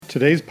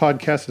Today's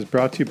podcast is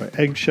brought to you by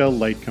Eggshell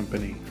Light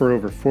Company. For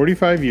over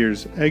 45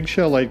 years,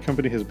 Eggshell Light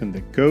Company has been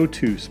the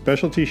go-to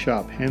specialty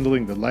shop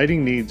handling the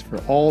lighting needs for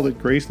all that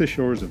grace the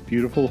shores of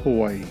beautiful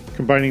Hawaii.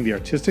 Combining the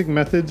artistic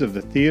methods of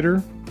the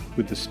theater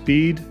with the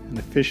speed and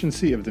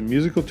efficiency of the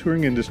musical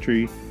touring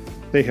industry,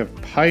 they have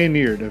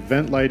pioneered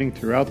event lighting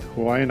throughout the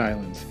Hawaiian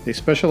Islands. They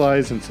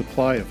specialize in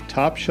supply of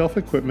top-shelf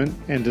equipment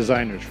and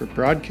designers for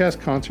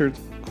broadcast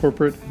concerts,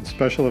 corporate, and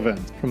special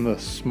events. From the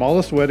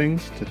smallest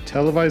weddings to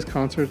televised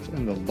concerts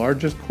and the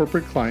largest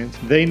corporate clients,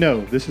 they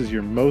know this is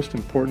your most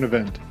important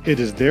event. It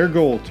is their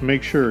goal to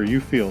make sure you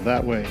feel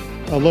that way.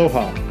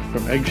 Aloha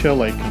from Eggshell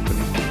Light Company.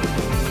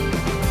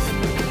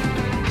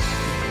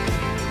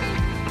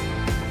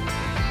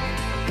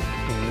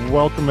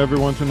 Welcome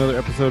everyone to another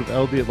episode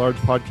of LD at Large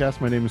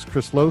podcast. My name is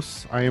Chris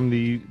Lose. I am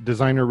the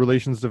designer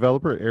relations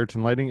developer at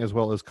Ayrton Lighting, as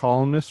well as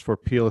columnist for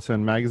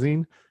PLSN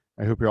Magazine.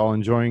 I hope you're all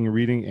enjoying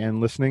reading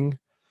and listening.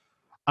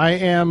 I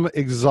am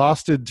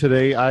exhausted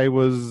today. I did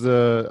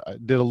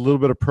a little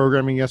bit of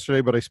programming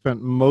yesterday, but I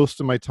spent most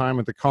of my time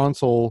at the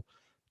console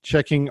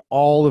checking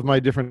all of my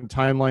different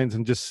timelines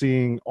and just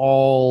seeing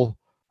all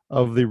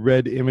of the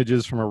red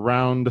images from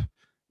around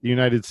the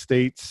United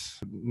States,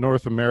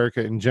 North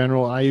America in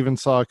general. I even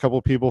saw a couple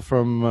people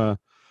from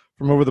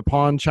over the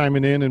pond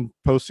chiming in and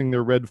posting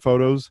their red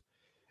photos.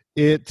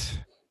 It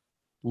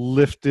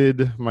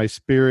lifted my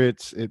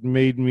spirits. It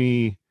made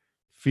me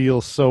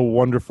feel so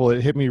wonderful.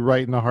 It hit me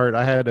right in the heart.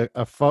 I had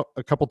a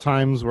couple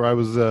times where I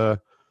was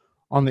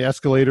on the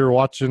escalator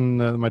watching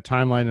my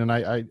timeline, and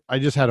I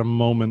just had a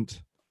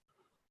moment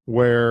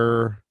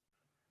where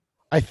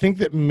I think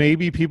that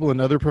maybe people in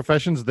other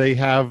professions, they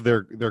have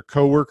their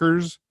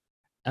coworkers,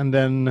 and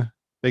then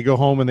they go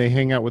home and they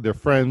hang out with their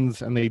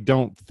friends, and they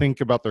don't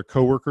think about their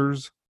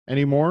coworkers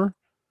anymore.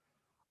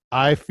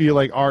 I feel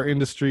like our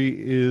industry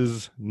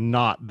is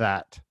not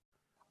that.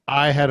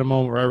 I had a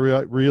moment where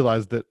I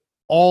realized that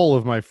all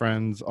of my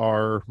friends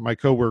are my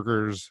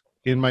coworkers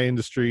in my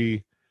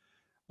industry.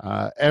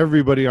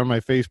 Everybody on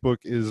my Facebook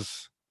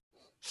is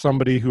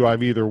somebody who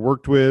I've either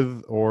worked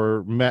with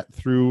or met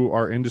through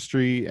our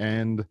industry.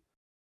 And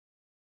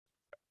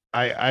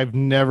I've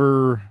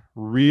never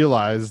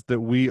realized that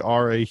we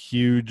are a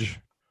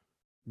huge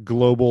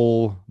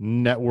global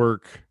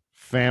network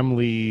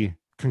family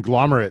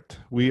conglomerate.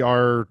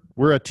 We're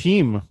a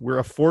team. We're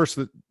a force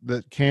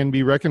that can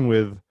be reckoned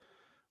with.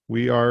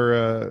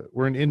 We're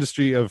an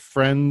industry of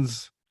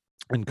friends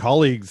and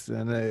colleagues,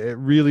 and it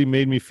really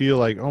made me feel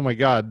like, oh my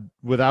God,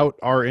 without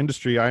our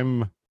industry,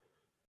 I'm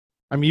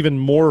even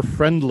more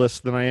friendless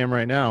than I am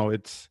right now.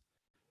 It's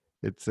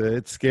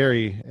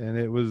scary, and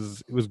it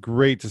was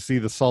great to see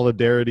the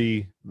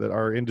solidarity that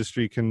our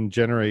industry can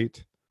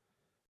generate.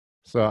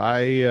 So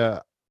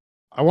I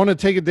want to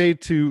take a day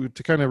to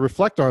kind of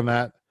reflect on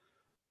that,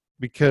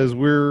 because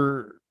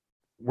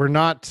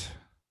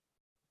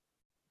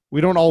we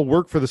don't all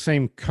work for the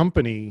same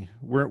company.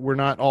 We're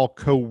not all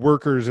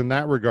co-workers in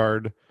that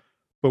regard,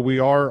 but we're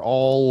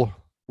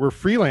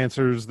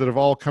freelancers that have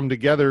all come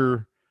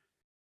together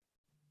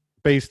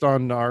based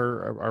on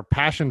our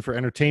passion for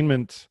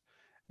entertainment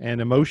and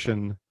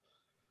emotion.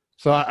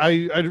 So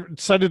I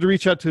decided to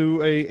reach out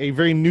to a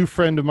very new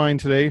friend of mine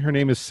today. Her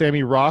name is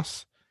Sammy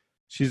Ross.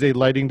 She's a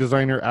lighting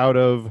designer out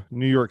of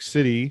New York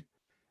City.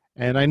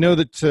 And I know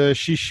that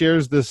she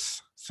shares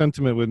this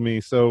sentiment with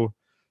me. So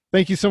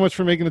thank you so much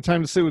for making the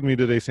time to sit with me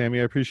today, Sammy.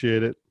 I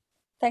appreciate it.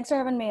 Thanks for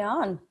having me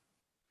on.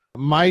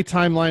 My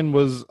timeline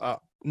was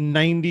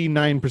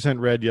 99%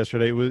 red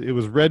yesterday. It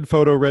was red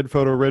photo,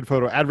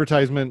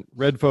 advertisement,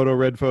 red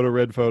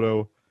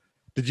photo.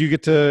 Did you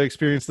get to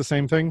experience the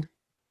same thing?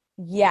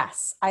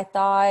 Yes. I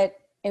thought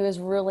it was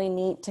really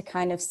neat to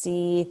kind of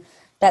see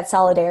that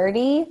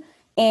solidarity,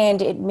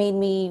 and it made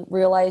me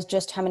realize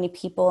just how many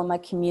people in my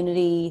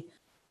community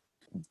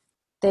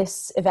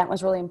this event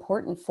was really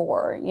important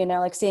for.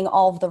 Like seeing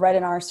all of the red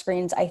in our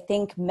screens, I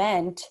think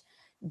meant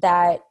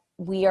that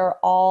we are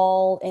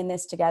all in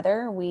this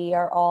together. We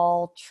are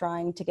all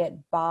trying to get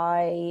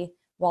by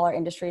while our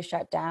industry is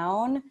shut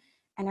down.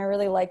 And I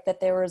really like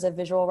that there was a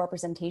visual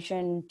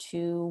representation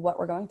to what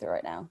we're going through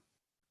right now.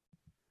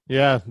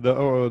 Yeah,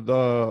 all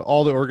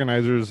the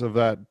organizers of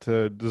that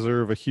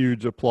deserve a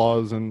huge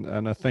applause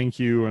and a thank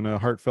you and a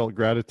heartfelt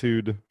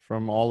gratitude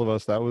from all of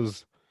us.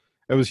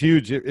 It was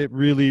huge. It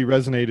really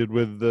resonated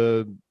with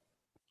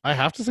I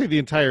have to say, the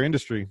entire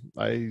industry.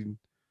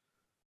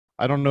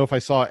 I don't know if I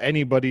saw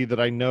anybody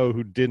that I know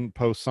who didn't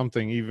post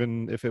something,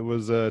 even if it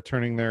was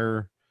turning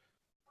their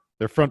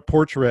front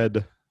porch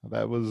red.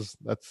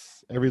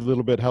 That's every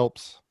little bit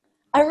helps.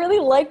 I really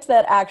liked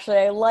that, actually.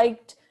 I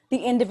liked the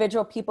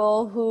individual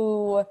people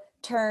who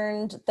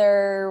turned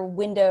their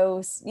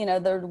windows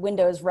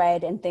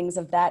red and things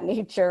of that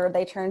nature.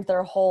 They turned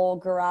their whole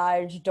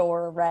garage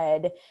door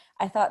red.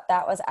 I thought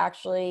that was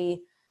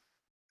actually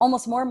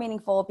almost more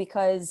meaningful,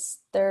 because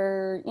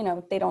they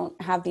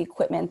don't have the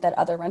equipment that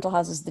other rental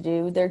houses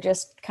do. They're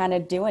just kind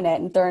of doing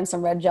it and throwing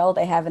some red gel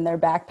they have in their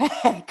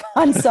backpack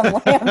on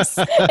some lamps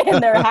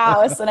in their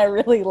house. And I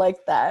really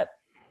liked that.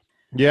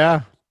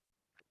 Yeah.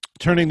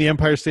 turning the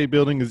Empire State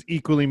Building is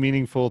equally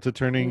meaningful to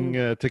turning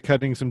to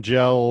cutting some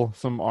gel,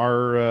 some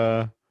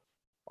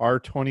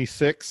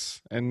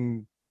R26,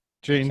 and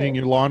changing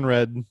your lawn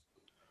red.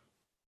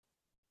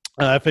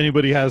 If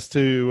anybody has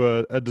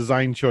to a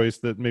design choice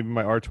that maybe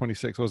my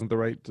R26 wasn't the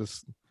right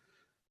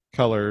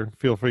color,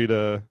 feel free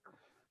to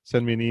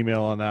send me an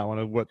email on that one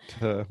of what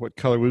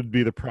color would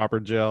be the proper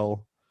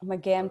gel. I'm a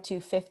GAM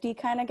 250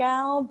 kind of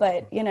gal,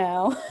 but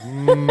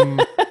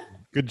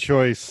Good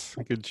choice.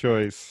 Good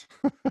choice.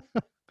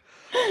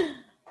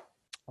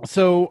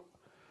 So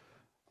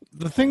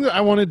the thing that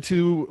I wanted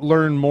to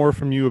learn more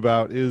from you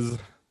about is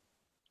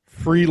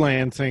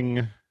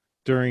freelancing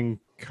during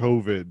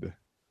COVID. Yes.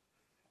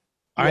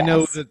 I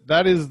know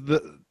that is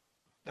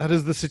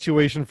the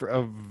situation for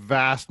a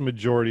vast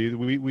majority.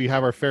 We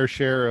have our fair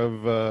share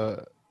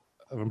of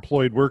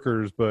employed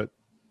workers, but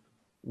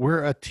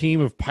we're a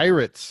team of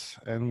pirates,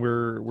 and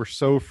we're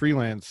so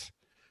freelance.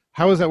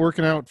 How is that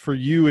working out for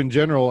you in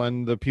general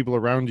and the people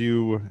around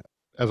you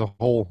as a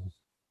whole?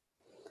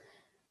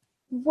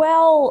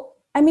 Well,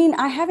 I mean,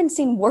 I haven't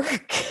seen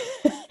work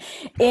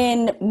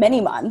in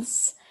many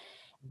months.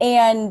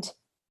 And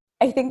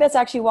I think that's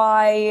actually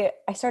why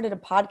I started a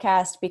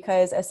podcast,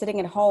 because I was sitting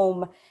at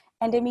home.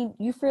 And I mean,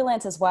 you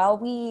freelance as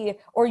well.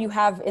 Or you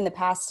have in the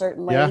past,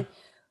 certainly. Yeah.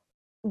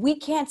 We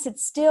can't sit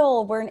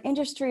still. We're an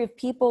industry of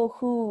people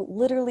who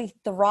literally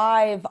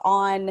thrive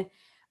on,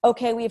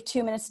 okay, we have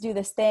 2 minutes to do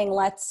this thing.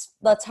 Let's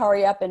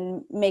hurry up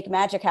and make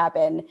magic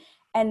happen.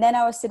 And then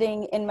I was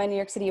sitting in my New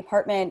York City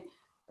apartment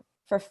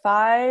for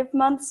 5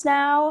 months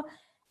now,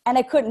 and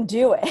I couldn't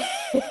do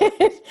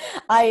it.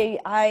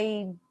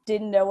 I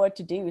didn't know what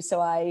to do, so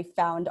I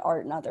found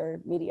art in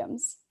other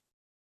mediums.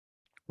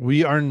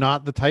 We are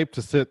not the type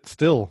to sit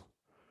still.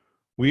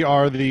 We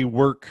are the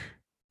work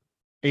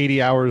 80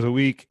 hours a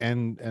week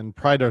and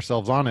pride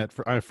ourselves on it,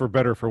 for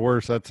better for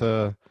worse. That's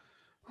right.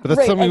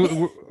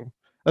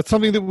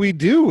 Something that we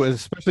do,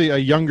 especially a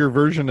younger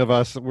version of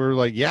us. We're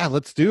like, yeah,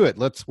 let's do it.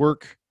 Let's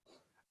work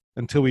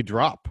until we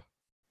drop.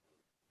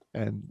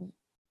 And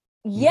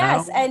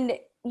yes, and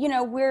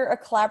we're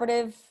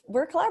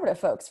collaborative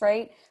folks,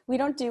 right? We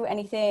don't do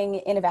anything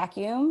in a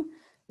vacuum.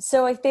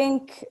 So I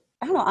think,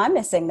 I don't know, I'm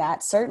missing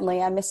that.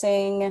 Certainly I'm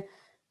missing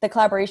the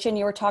collaboration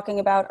you were talking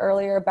about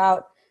earlier,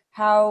 about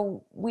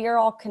how we are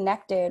all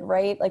connected,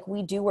 right? Like,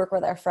 we do work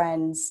with our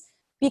friends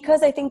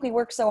because I think we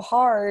work so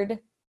hard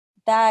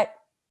that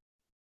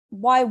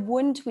why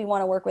wouldn't we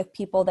want to work with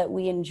people that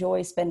we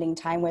enjoy spending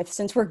time with,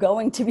 since we're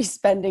going to be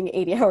spending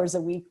 80 hours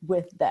a week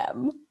with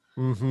them?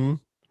 Mm-hmm.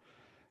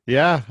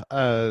 Yeah.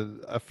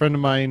 A friend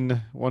of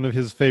mine, one of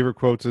his favorite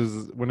quotes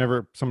is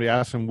whenever somebody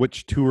asks him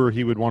which tour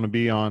he would want to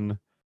be on,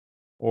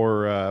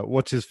 or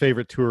what's his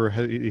favorite tour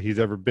he's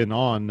ever been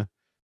on,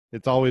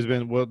 it's always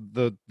been, well,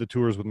 the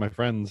tours with my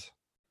friends.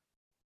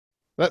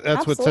 That's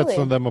Absolutely. What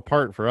sets them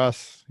apart for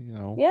us,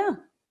 Yeah,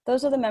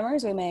 those are the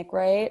memories we make,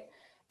 right?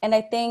 And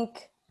I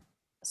think,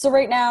 so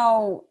right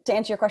now, to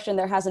answer your question,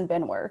 there hasn't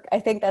been work. I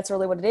think that's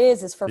really what it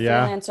is for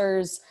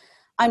freelancers.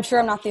 I'm sure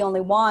I'm not the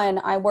only one.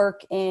 I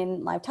work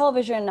in live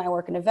television, I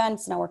work in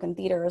events, and I work in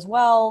theater as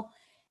well.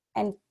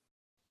 And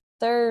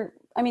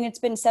it's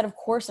been said, of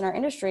course, in our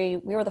industry,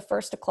 we were the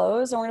first to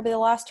close and we're going to be the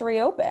last to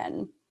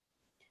reopen.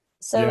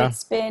 So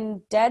It's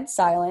been dead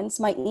silence.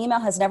 My email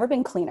has never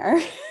been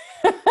cleaner.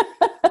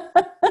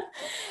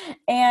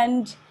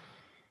 And,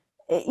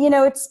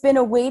 it's been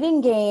a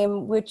waiting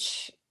game,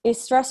 which is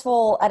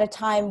stressful at a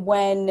time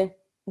when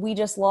we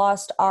just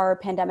lost our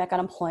pandemic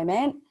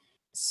unemployment.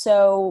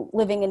 So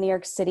living in New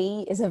York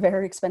City is a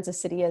very expensive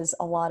city, as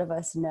a lot of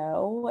us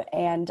know.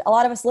 And a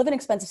lot of us live in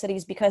expensive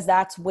cities because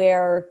that's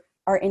where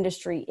our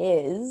industry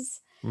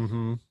is.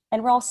 Mm-hmm.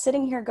 And we're all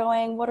sitting here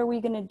going, what are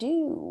we going to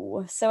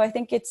do? So I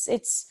think it's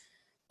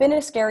been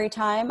a scary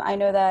time. I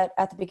know that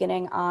at the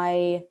beginning,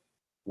 I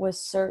was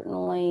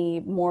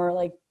certainly more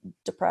like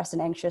depressed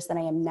and anxious than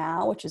I am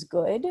now, which is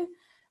good.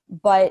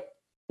 But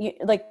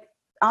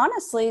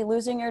honestly,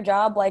 losing your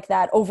job like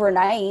that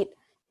overnight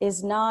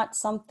is not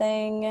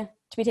something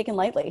to be taken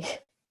lightly.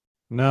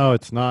 No,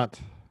 it's not.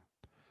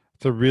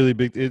 It's a really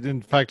big,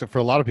 in fact, for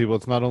a lot of people,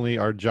 it's not only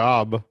our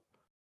job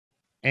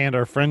and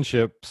our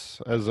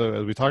friendships, as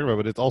we talk about,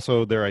 but it's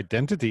also their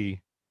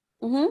identity.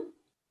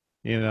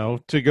 Mm-hmm.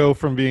 To go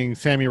from being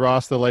Sammy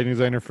Ross, the lighting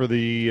designer for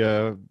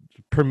the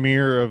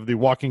premiere of The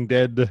Walking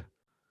Dead,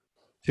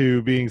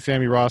 to being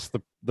Sammy Ross,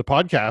 the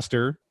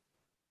podcaster,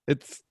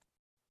 it's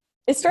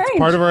strange. It's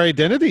part of our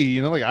identity.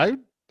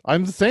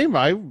 I'm the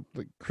same.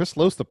 Chris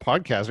Lose, the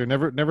podcaster.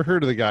 Never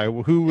heard of the guy.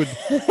 Who would?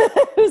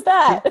 Who's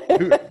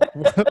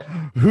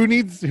that? Who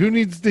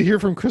needs to hear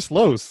from Chris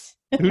Lose?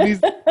 Who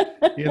needs?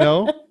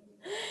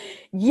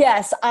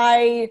 Yes,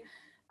 I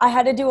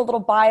had to do a little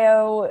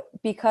bio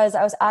because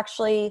I was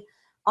actually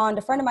on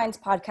a friend of mine's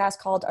podcast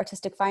called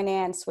Artistic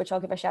Finance, which I'll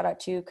give a shout out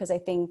to because I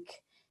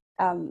think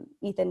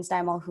Ethan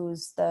Steinwell,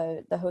 who's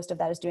the host of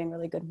that, is doing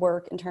really good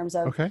work in terms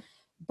of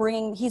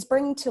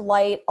bringing to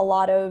light a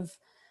lot of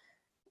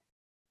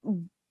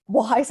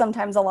why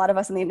sometimes a lot of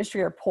us in the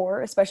industry are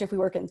poor, especially if we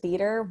work in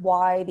theater,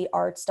 why the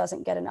arts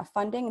doesn't get enough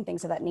funding and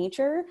things of that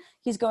nature.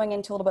 He's going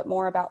into a little bit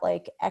more about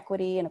like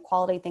equity and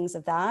equality, things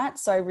of that.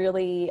 So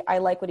I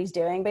like what he's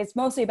doing, but it's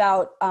mostly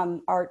about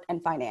art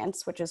and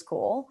finance, which is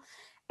cool.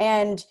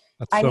 And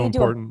That's I so need to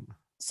do important.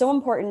 so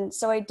important.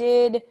 So I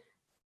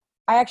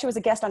actually was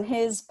a guest on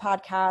his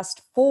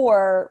podcast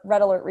for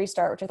Red Alert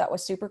Restart, which I thought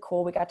was super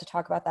cool. We got to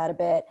talk about that a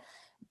bit,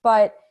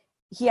 but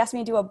he asked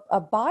me to do a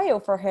bio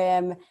for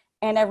him.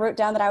 And I wrote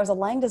down that I was a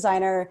lighting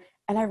designer.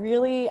 And I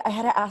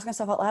had to ask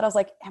myself out loud. I was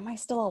like, am I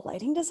still a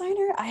lighting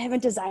designer? I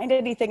haven't designed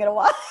anything in a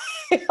while.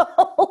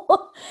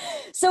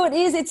 So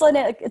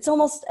it's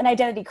almost an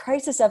identity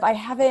crisis of I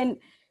haven't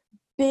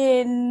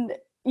been,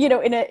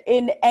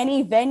 in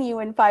any venue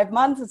in 5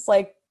 months. It's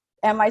like,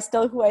 am I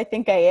still who I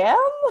think I am?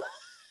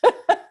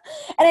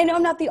 And I know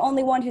I'm not the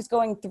only one who's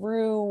going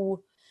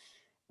through,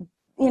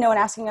 and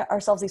asking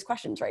ourselves these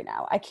questions right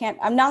now.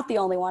 I'm not the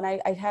only one.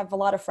 I have a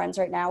lot of friends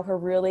right now who are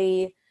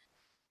really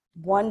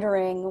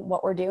wondering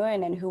what we're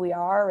doing and who we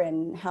are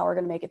and how we're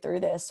going to make it through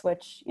this,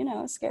 which,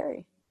 is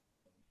scary.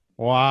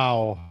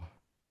 Wow.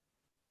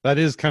 That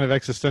is kind of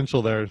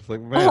existential there. It's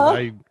like, man,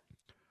 Uh-huh.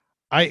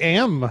 I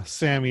am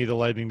Sammy the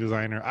lighting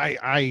designer.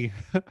 I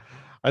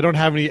I don't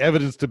have any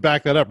evidence to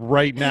back that up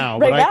right now,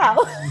 but Right now.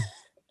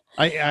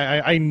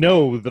 I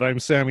know that I'm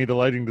Sammy the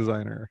lighting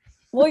designer.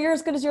 Well, you're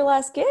as good as your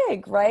last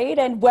gig, right?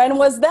 And when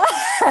was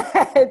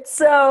that?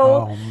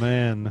 So, Oh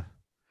man.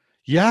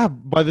 Yeah,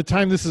 by the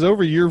time this is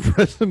over, your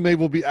resume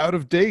will be out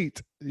of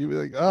date. You'll be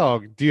like,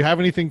 oh, do you have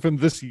anything from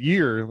this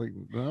year? Like,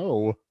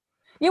 no.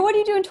 yeah, what do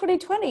you do in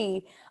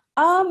 2020?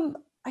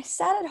 I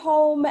sat at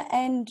home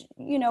and,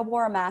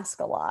 wore a mask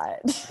a lot.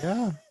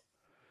 Yeah.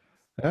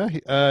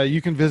 Yeah.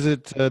 You can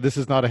visit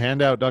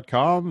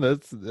thisisnotahandout.com.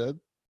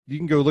 You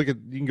can go you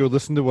can go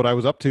listen to what I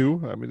was up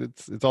to. I mean,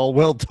 it's all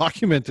well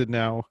documented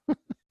now.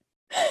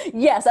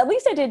 Yes, at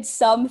least I did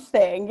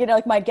something,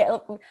 like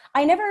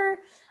I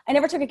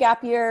never took a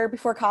gap year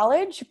before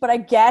college, but I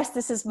guess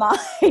this is my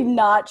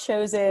not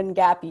chosen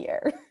gap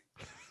year.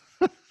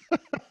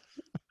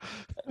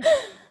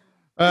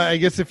 I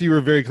guess if you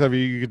were very clever,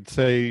 you could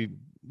say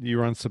you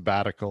were on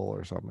sabbatical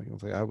or something.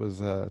 It's like I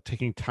was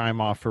taking time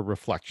off for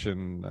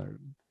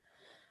reflection.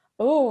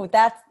 Oh,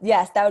 that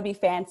would be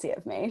fancy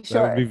of me.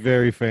 That would be Sure.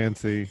 very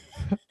fancy.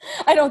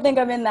 I don't think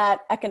I'm in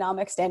that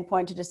economic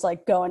standpoint to just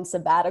like go on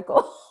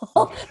sabbatical,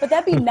 but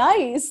that'd be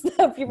nice.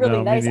 That'd be really No,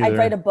 me nice. I'd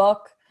write neither. a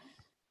book.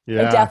 I'd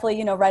Yeah.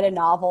 definitely, write a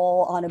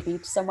novel on a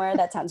beach somewhere.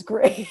 That sounds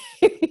great.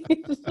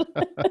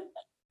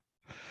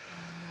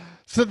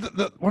 So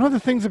one of the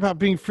things about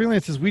being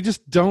freelance is we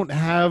just don't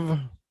have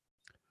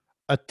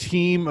a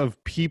team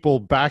of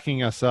people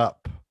backing us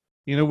up.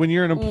 When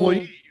you're an employee,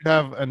 Mm, you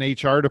have an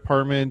HR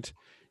department.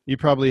 You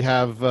probably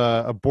have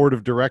a board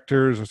of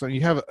directors or something.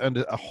 You have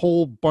a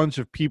whole bunch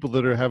of people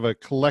that have a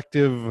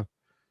collective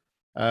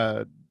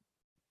uh,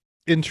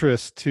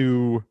 interest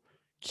to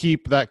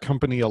keep that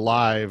company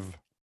alive.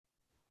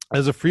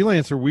 As a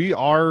freelancer, we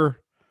are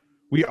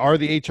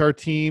the HR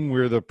team.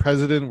 We're the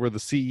president. We're the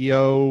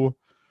CEO.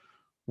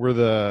 We're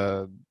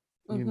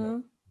mm-hmm.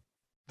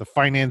 the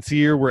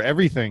financier. We're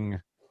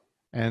everything,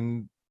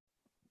 and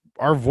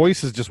our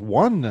voice is just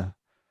one.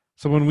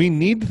 So when we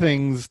need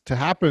things to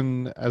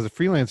happen as a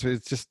freelancer,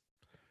 it's just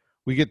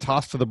we get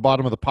tossed to the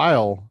bottom of the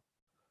pile.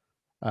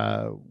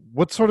 Uh,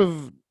 what sort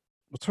of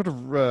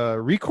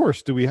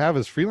recourse do we have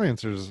as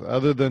freelancers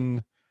other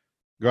than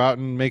go out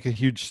and make a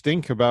huge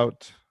stink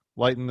about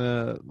lighting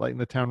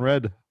the town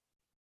red?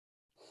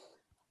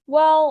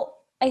 Well,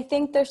 I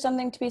think there's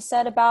something to be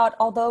said about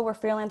although we're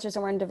freelancers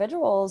and we're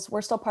individuals,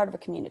 we're still part of a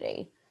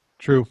community.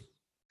 True.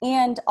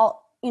 And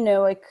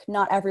like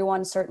not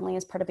everyone certainly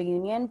is part of a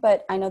union,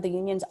 but I know the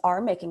unions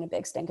are making a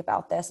big stink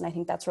about this. And I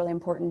think that's really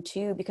important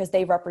too, because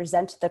they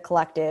represent the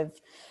collective,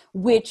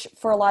 which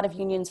for a lot of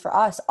unions for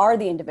us are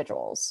the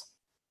individuals,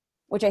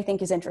 which I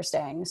think is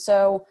interesting.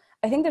 So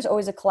I think there's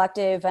always a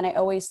collective. And I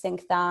always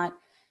think that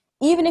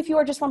even if you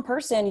are just one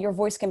person, your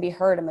voice can be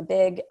heard. I'm a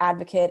big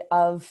advocate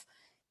of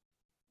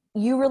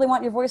you really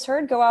want your voice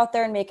heard, go out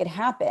there and make it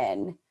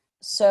happen.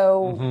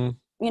 So, Hmm.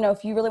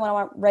 if you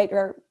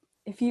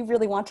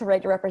really want to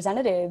write your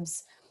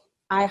representatives,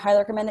 I highly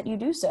recommend that you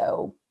do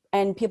so.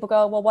 And people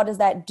go, well, what does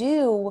that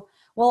do?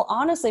 Well,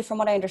 honestly, from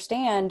what I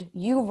understand,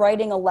 you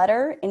writing a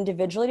letter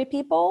individually to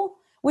people,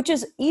 which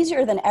is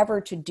easier than ever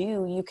to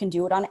do. You can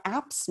do it on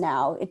apps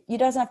now. It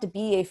doesn't have to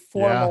be a Yeah.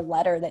 formal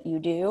letter that you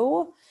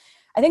do.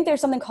 I think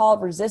there's something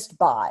called Resist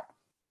Bot,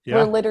 where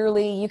Yeah.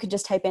 literally you could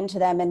just type into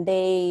them and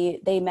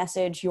they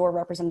message your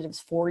representatives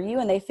for you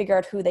and they figure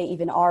out who they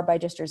even are by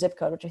just your zip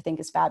code, which I think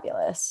is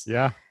fabulous.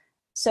 Yeah.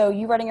 So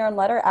you writing your own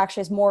letter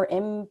actually has more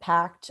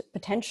impact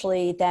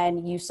potentially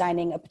than you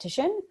signing a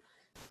petition,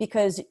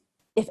 because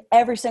if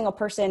every single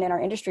person in our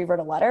industry wrote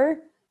a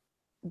letter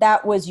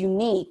that was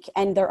unique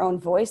and their own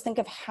voice, think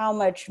of how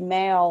much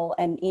mail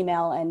and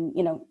email and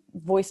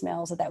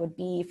voicemails that would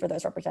be for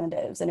those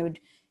representatives. And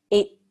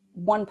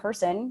one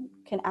person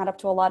can add up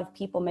to a lot of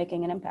people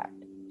making an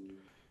impact.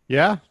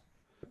 Yeah.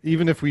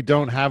 even if we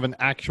don't have an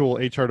actual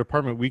HR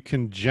department, we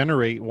can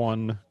generate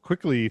one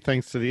quickly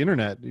thanks to the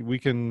internet. We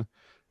can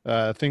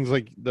things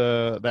like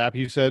the app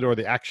you said or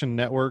the Action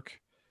Network.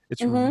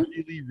 It's Mm-hmm.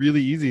 really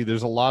really easy.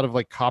 There's a lot of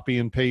like copy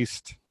and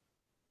paste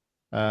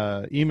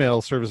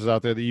email services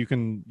out there that you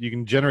can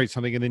generate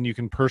something and then you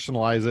can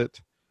personalize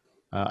it.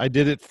 I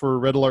did it for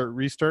Red Alert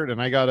Restart,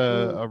 and I got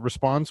a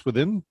response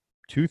within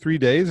 2-3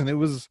 days, and it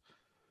was.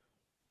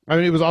 I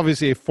mean, it was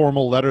obviously a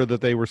formal letter that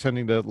they were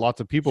sending to lots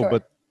of people, Sure.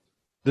 but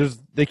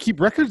they keep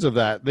records of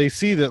that. They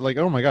see that like,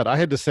 oh my god, I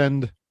had to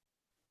send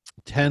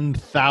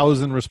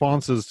 10,000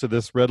 responses to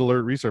this Red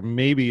Alert Restart.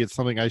 Maybe it's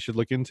something I should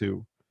look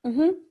into.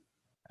 Mm-hmm.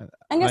 And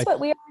And guess what?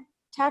 We are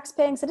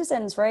tax-paying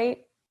citizens, right?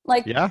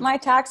 Like yeah, my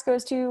tax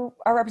goes to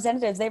our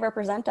representatives. They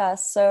represent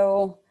us.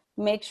 So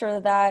make sure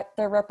that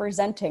they're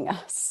representing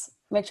us.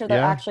 Make sure they're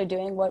yeah, actually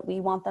doing what we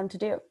want them to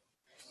do.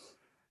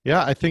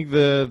 yeah. I think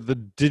the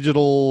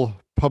digital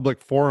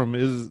public forum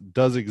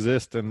does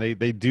exist, and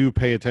they do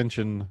pay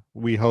attention.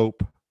 We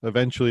hope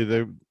eventually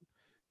they,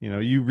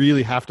 you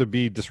really have to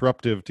be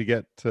disruptive to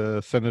get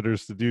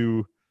senators to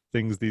do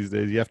things these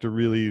days. You have to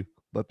really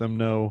let them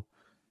know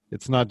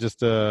it's not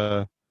just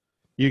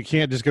you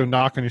can't just go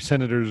knock on your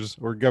senator's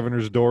or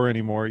governor's door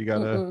anymore.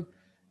 Mm-mm.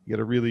 You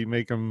gotta really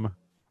make them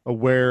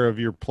aware of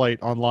your plight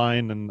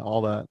online and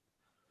all that.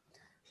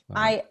 So,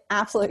 I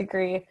absolutely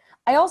agree.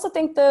 I also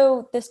think,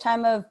 though, this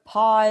time of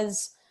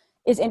pause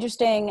is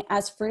interesting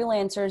as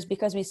freelancers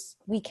because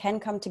we can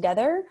come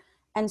together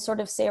and sort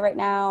of say right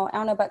now, I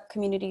don't know about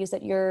communities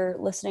that you're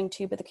listening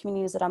to, but the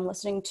communities that I'm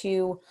listening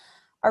to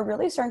are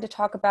really starting to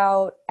talk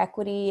about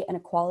equity and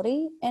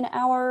equality in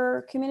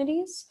our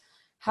communities,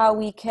 how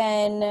we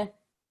can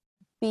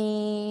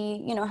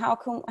be,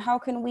 how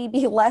can we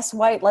be less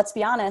white? Let's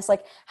be honest.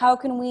 Like, how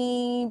can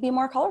we be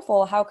more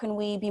colorful? How can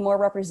we be more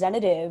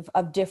representative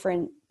of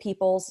different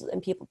peoples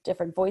and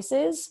different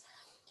voices?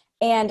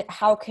 And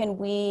how can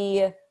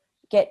we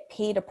get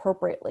paid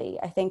appropriately?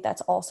 I think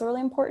that's also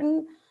really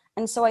important.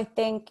 And so I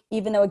think,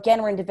 even though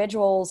again we're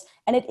individuals,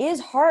 and it is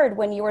hard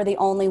when you are the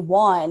only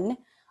one.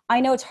 I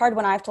know it's hard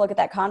when I have to look at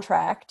that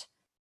contract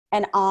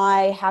and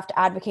I have to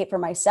advocate for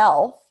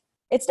myself.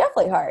 It's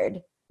definitely hard,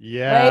 right?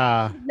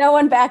 yeah, No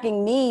one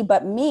backing me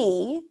but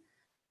me.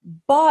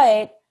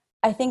 But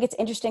I think it's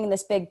interesting in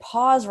this big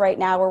pause right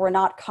now where we're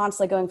not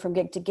constantly going from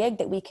gig to gig,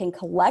 that we can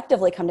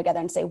collectively come together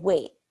and say,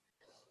 wait,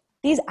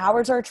 these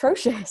hours are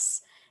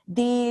atrocious.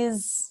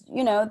 These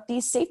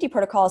safety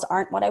protocols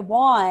aren't what I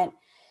want.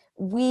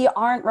 We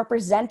aren't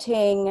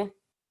representing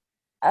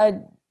a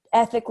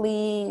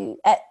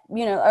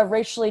a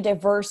racially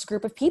diverse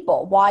group of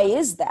people. Why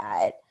is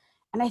that?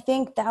 And I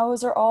think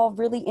those are all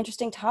really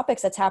interesting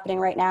topics that's happening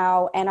right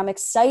now. And I'm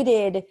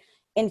excited,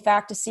 in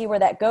fact, to see where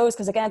that goes.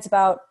 Because again, it's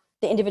about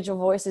the individual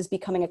voices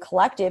becoming a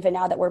collective. And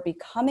now that we're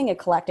becoming a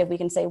collective, we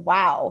can say,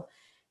 wow,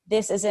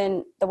 this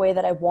isn't the way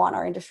that I want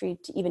our industry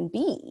to even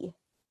be.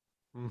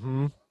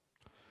 hmm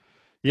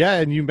yeah.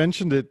 And you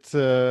mentioned it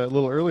a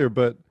little earlier,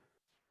 but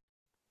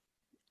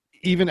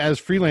even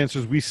as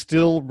freelancers, we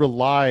still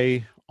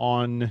rely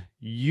on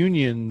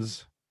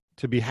unions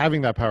to be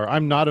having that power.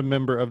 I'm not a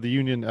member of the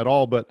union at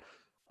all, but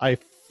I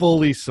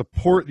fully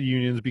support the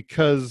unions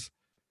because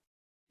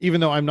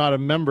even though I'm not a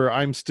member,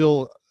 I'm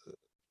still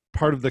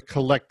part of the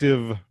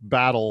collective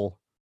battle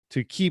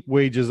to keep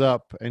wages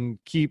up and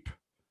keep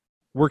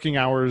working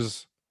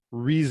hours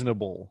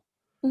reasonable.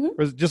 Mm-hmm.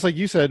 Whereas just like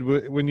you said,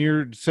 when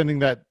you're sending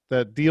that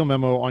deal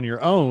memo on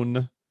your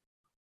own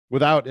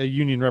without a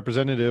union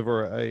representative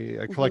or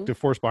a Mm-hmm. collective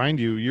force behind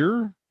you,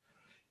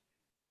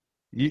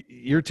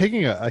 you're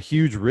taking a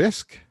huge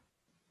risk.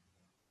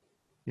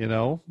 You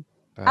know,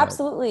 uh,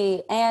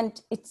 Absolutely.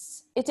 And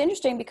it's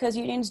interesting because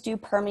unions do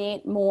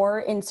permeate more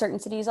in certain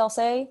cities, I'll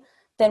say,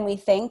 than we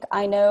think.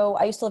 I know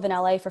I used to live in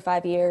LA for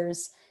 5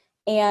 years,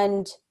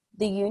 and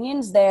the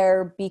unions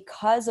there,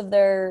 because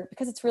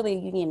it's really a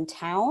union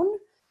town,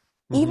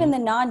 even mhm, the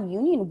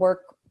non-union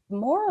work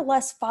more or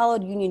less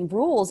followed union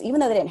rules, even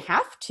though they didn't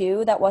have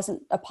to. That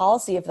wasn't a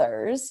policy of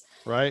theirs,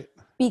 right.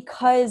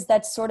 because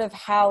that's sort of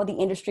how the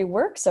industry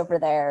works over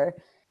there.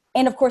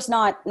 And of course,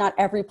 not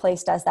every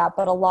place does that,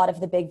 but a lot of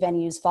the big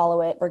venues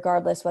follow it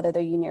regardless whether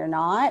they're union or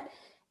not.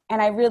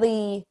 And I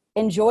really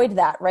enjoyed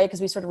that, right? Because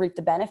we sort of reap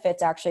the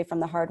benefits actually from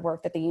the hard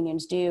work that the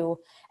unions do.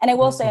 And I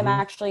will say,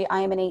 Mhm.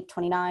 I am an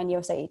 829,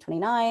 USA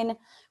 829,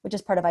 which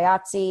is part of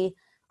IATSE.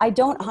 I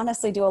don't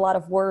honestly do a lot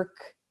of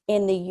work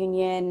in the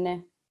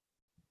union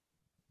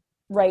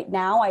right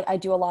now. I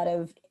do a lot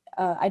of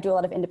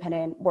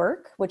independent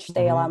work, which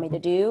they allow me to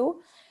Mhm.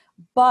 do,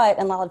 but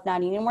and a lot of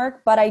non-union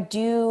work. But I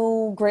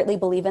do greatly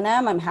believe in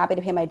them. I'm happy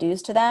to pay my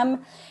dues to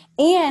them,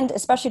 and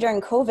especially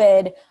during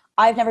COVID,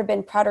 I've never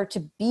been prouder to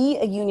be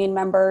a union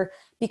member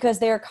because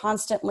they are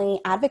constantly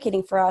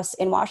advocating for us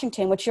in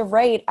Washington. Which, you're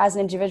right, as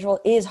an individual,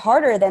 is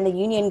harder than the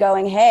union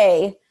going,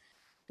 "Hey,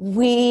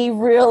 we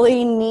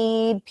really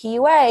need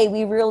PUA.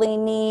 We really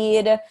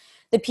need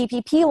the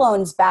PPP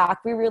loans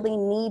back. We really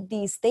need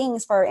these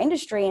things for our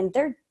industry." And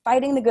they're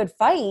fighting the good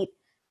fight.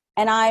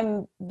 And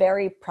I'm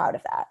very proud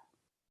of that.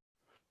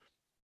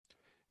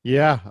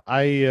 Yeah,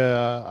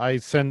 I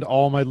send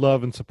all my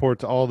love and support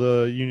to all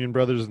the union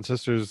brothers and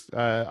sisters.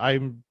 I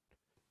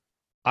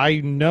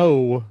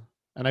know,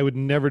 and I would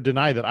never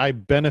deny that I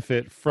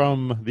benefit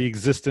from the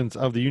existence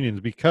of the unions,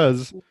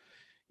 because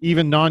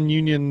even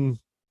non-union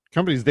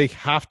companies, they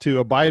have to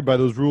abide by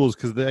those rules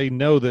because they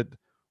know that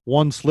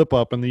one slip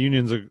up and the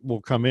unions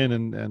will come in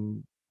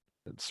and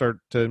start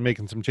to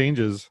making some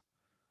changes.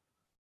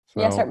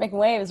 Yeah, start So making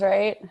waves,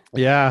 right?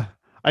 yeah,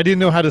 I didn't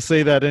know how to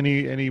say that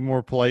any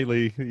more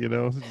politely, I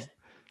 'cause-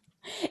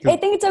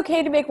 think it's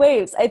okay to make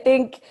waves. I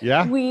think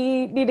yeah.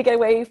 we need to get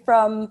away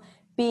from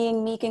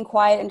being meek and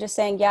quiet and just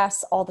saying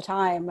yes all the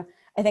time.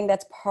 I think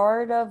that's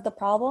part of the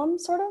problem,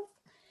 sort of.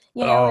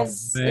 Oh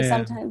Is man,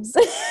 sometimes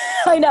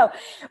I know.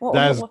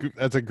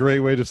 that's a great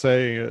way to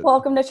say it.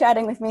 Welcome to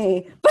chatting with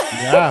me.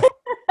 Yeah.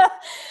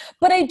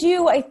 But I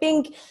do. I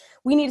think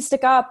we need to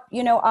stick up.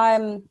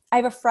 I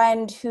have a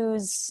friend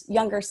whose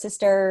younger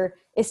sister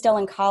is still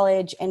in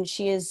college and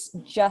she is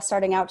just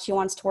starting out. She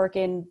wants to work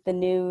in the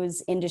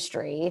news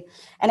industry,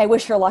 and I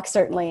wish her luck,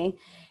 certainly.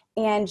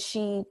 And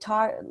she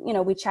talked,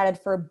 we chatted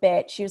for a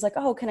bit. She was like,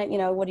 "Oh, can I,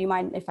 what do you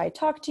mind if I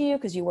talk to you?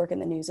 Because you work in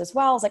the news as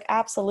well." I was like,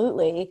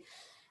 "Absolutely."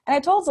 And I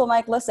told her, I'm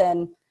like,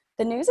 "Listen,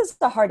 the news is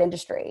a hard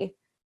industry.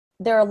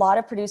 There are a lot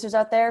of producers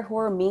out there who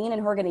are mean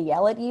and who are going to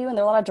yell at you, and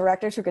there are a lot of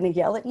directors who are going to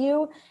yell at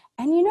you.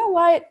 And you know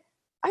what?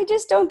 I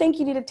just don't think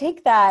you need to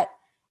take that.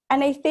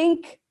 And I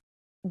think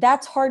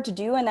that's hard to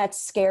do and that's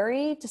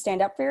scary to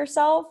stand up for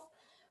yourself.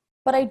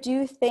 But I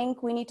do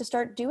think we need to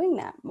start doing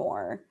that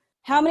more.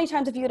 How many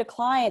times have you had a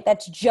client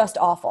that's just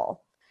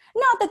awful?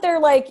 Not that they're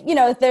like,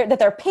 that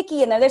they're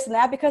picky and they're this and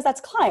that, because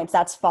that's clients.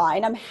 That's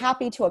fine. I'm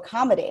happy to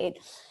accommodate.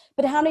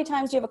 But how many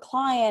times do you have a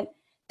client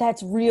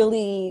that's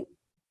really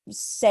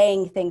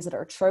saying things that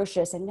are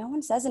atrocious and no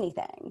one says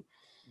anything?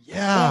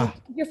 Yeah.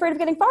 And you're afraid of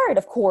getting fired,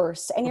 of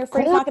course, and you're Of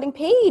afraid of course. not getting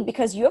paid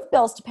because you have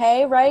bills to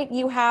pay, right?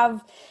 You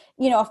have,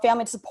 a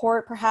family to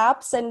support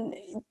perhaps, and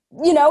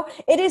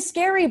it is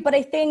scary. But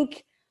I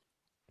think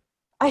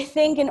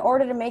in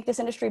order to make this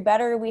industry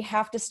better, we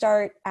have to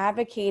start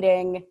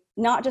advocating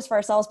not just for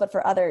ourselves but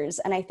for others.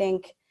 And I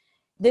think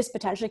this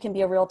potentially can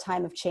be a real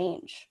time of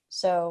change.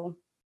 So,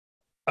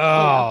 you know,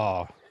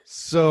 Oh,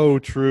 so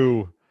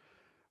true.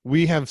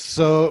 We have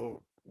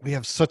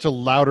such a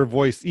louder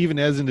voice even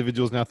as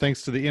individuals now,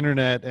 thanks to the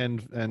internet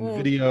and mm,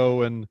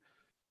 video, and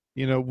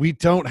we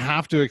don't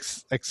have to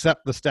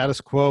accept the status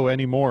quo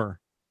anymore.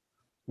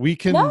 We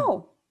can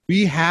no,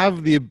 we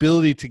have the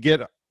ability to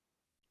get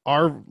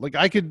our, like,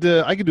 I could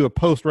do a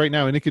post right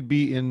now and it could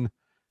be in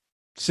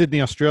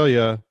Sydney,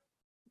 Australia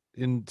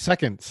in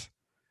seconds.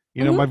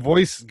 My mm-hmm.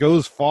 voice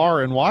goes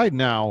far and wide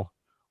now.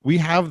 We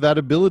have that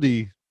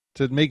ability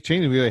to make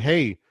changes. We like,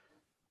 hey,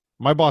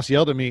 my boss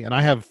yelled at me and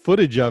I have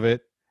footage of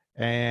it,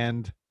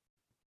 and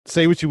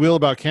say what you will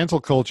about cancel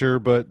culture,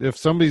 but if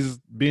somebody's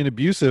being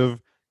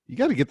abusive, you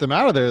got to get them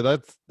out of there.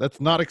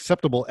 That's not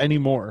acceptable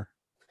anymore.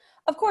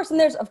 Of course, and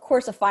there's of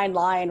course a fine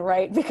line,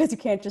 right? Because you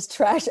can't just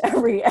trash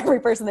every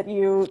person that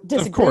you Of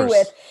disagree with,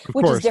 course. Of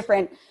which is course.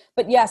 different.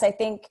 But yes, I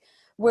think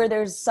where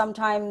there's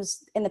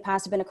sometimes in the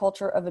past have been a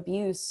culture of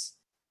abuse,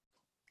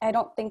 I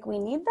don't think we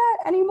need that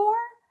anymore.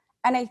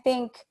 And I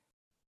think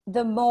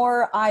the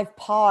more I've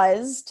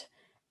paused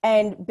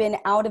and been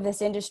out of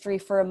this industry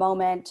for a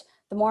moment,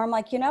 the more I'm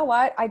like, you know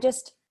what? I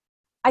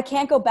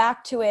can't go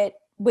back to it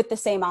with the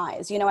same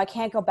eyes. I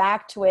can't go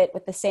back to it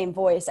with the same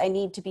voice. I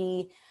need to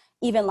be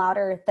even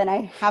louder than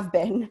I have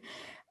been.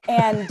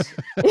 And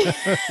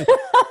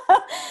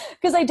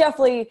because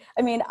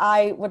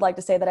I would like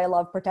to say that I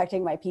love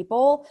protecting my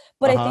people,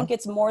 but I Uh-huh. think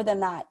it's more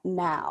than that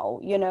now.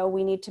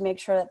 We need to make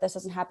sure that this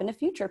doesn't happen to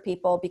future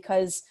people,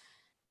 because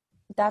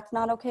that's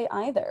not okay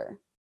either.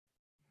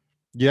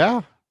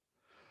 Yeah.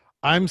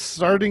 I'm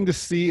starting to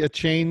see a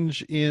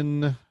change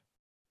in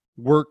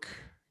work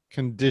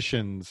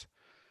conditions.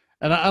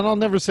 And I'll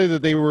never say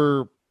that they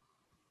were,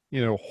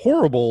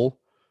 horrible,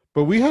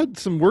 but we had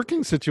some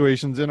working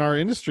situations in our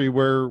industry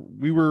where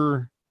we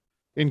were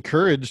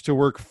encouraged to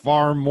work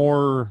far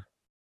more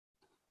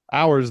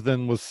hours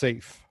than was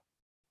safe.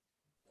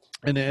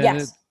 And and it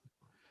Yes.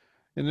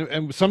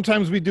 and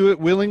sometimes we do it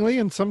willingly,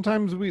 and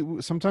sometimes we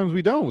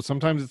don't.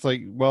 Sometimes it's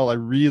like, well, I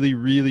really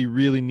really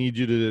really need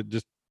you to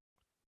just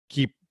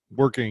keep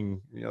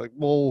working. Like,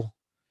 well,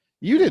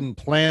 you didn't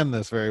plan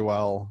this very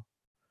well,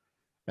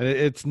 and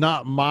it's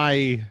not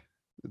my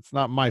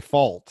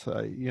fault,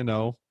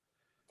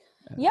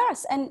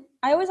 Yes. And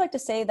I always like to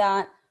say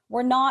that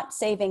we're not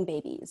saving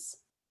babies.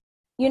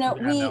 You know,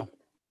 Yeah,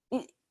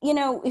 we,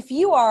 no. if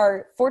you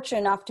are fortunate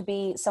enough to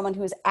be someone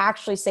who is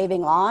actually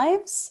saving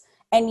lives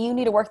and you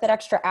need to work that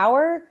extra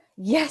hour,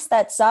 yes,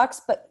 that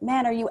sucks. But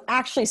man, are you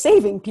actually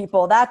saving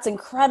people? That's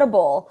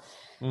incredible.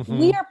 We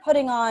Mm-hmm. are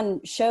putting on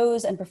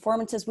shows and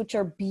performances which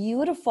are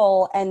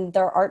beautiful and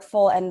they're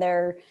artful and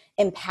they're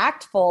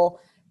impactful,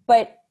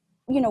 but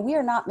we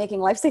are not making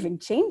life-saving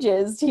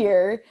changes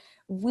here.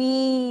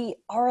 We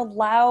are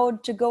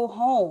allowed to go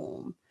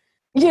home.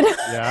 you know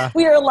Yeah.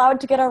 we are allowed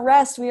to get our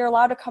rest. We are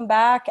allowed to come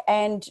back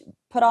and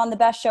put on the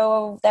best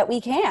show that we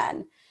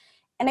can.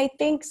 And I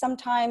think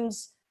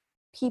sometimes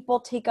people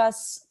take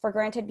us for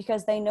granted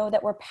because they know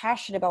that we're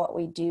passionate about what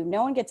we do.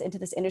 No one gets into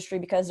this industry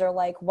because they're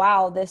like,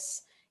 wow,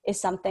 this is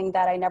something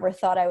that I never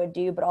thought I would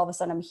do, but all of a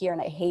sudden I'm here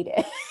and I hate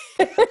it.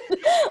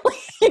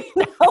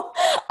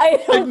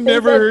 I've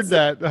never heard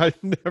that. I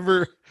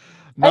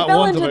fell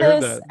once into have I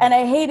heard this that. and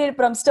I hate it,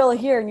 but I'm still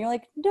here. And you're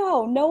like,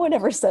 no one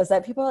ever says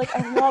that. People are like,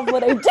 I love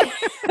what I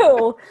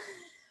do.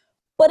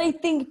 But I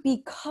think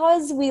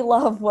because we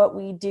love what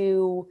we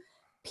do,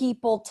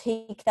 people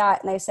take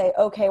that and they say,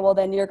 okay, well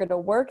then you're going to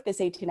work this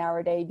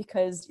 18-hour day,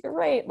 because you're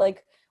right.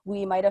 Like,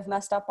 we might have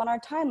messed up on our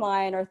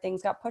timeline, or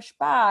things got pushed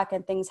back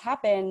and things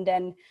happened.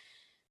 And,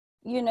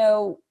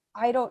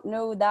 I don't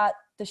know that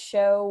the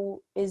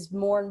show is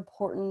more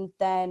important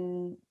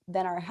than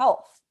our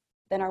health,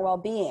 than our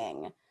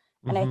well-being.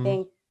 And I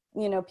think,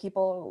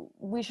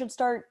 we should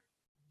start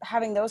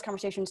having those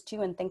conversations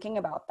too, and thinking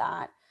about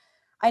that.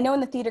 I know in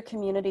the theater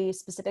community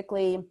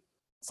specifically,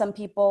 some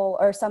people,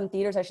 or some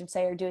theaters I should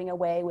say, are doing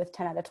away with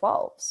 10 out of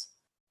 12s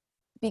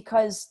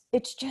because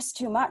it's just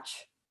too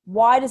much.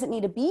 Why does it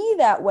need to be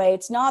that way?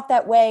 It's not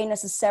that way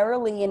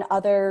necessarily in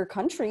other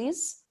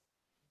countries.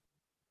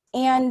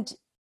 And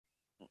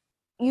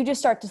you just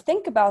start to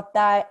think about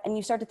that, and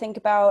you start to think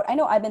about, I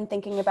know I've been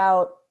thinking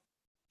about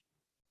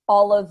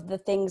all of the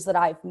things that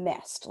I've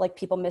missed. Like,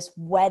 people miss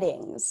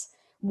weddings,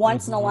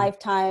 once in a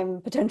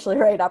lifetime, potentially,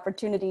 right,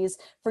 opportunities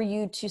for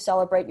you to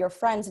celebrate your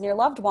friends and your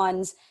loved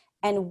ones.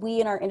 And we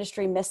in our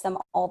industry miss them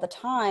all the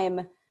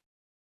time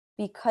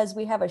because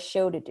we have a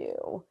show to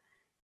do.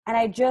 And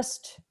I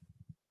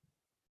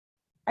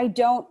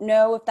don't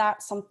know if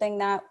that's something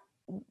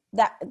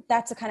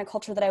that's the kind of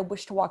culture that I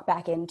wish to walk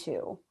back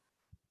into.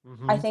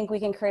 I think we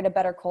can create a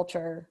better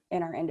culture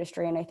in our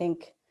industry. And I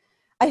think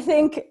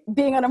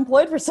being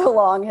unemployed for so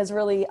long has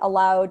really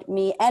allowed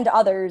me and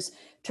others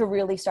to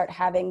really start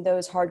having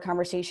those hard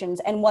conversations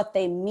and what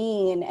they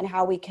mean and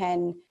how we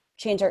can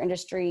change our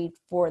industry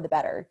for the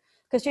better.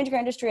 Because changing our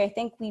industry, I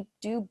think we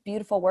do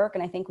beautiful work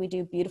and I think we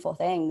do beautiful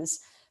things,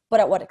 but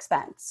at what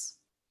expense?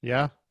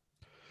 Yeah.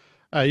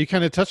 You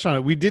kind of touched on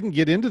it. We didn't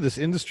get into this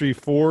industry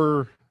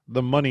for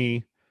the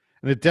money,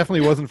 and it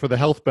definitely wasn't for the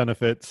health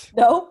benefits.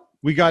 No.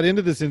 We got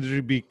into this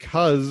industry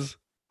because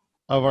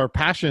of our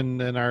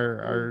passion and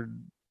our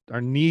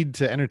need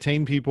to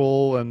entertain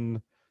people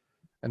and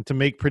to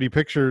make pretty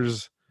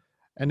pictures.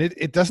 And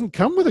it doesn't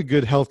come with a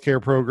good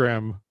healthcare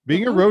program.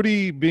 Being a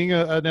roadie, being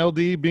an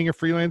LD, being a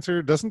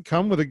freelancer doesn't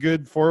come with a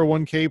good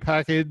 401k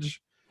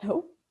package.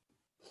 No.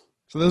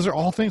 So those are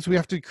all things we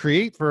have to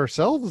create for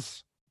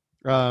ourselves.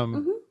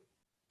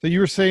 So you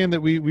were saying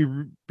that we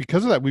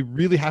because of that, we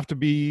really have to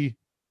be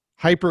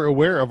hyper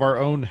aware of our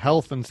own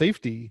health and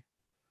safety.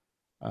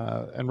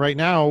 And right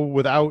now,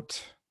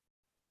 without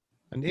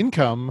an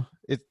income,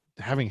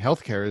 having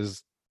healthcare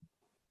is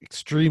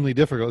extremely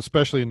difficult,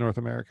 especially in North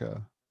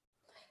America.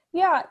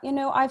 Yeah,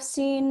 I've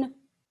seen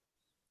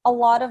a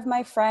lot of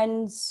my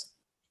friends.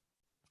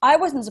 I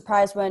wasn't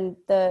surprised when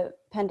the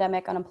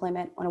pandemic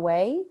unemployment went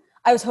away.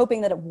 I was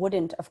hoping that it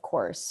wouldn't, of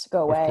course,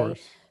 go away. Of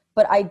course.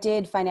 But I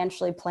did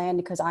financially plan,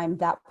 because I'm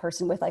that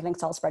person with like an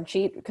Excel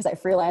spreadsheet, because I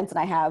freelance and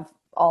I have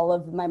all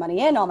of my money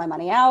in, all my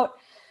money out.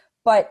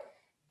 But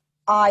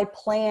I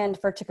planned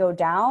for it to go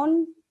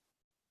down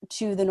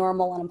to the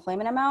normal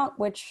unemployment amount,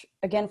 which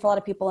again, for a lot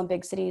of people in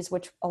big cities,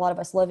 which a lot of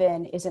us live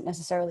in, isn't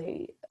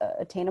necessarily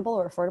attainable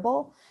or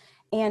affordable.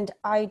 And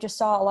I just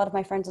saw a lot of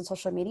my friends on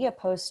social media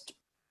post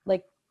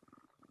like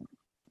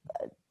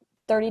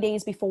 30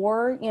 days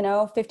before,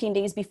 15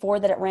 days before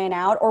that it ran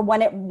out, or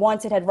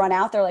once it had run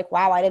out, they're like,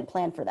 wow, I didn't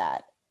plan for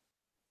that.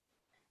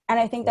 And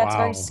I think that's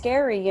very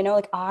scary,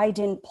 like I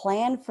didn't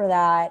plan for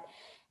that.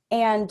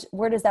 And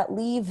where does that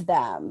leave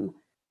them?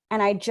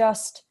 And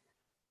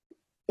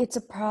it's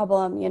a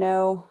problem,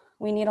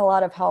 we need a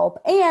lot of help.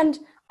 And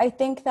I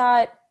think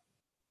that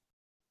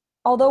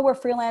although we're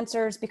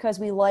freelancers because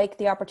we like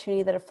the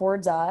opportunity that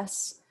affords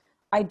us,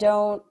 I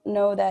don't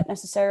know that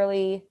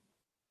necessarily,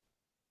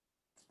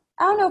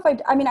 I don't know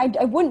if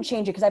I wouldn't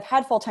change it, because I've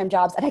had full-time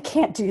jobs and I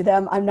can't do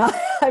them. I'm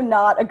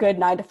not a good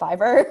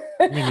 9-to-5er.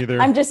 Me neither.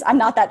 I'm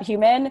not that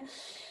human.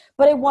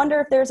 But I wonder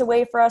if there's a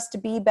way for us to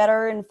be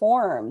better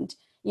informed,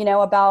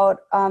 about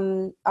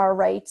our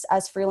rights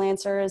as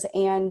freelancers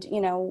and,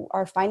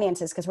 our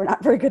finances, because we're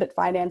not very good at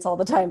finance all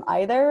the time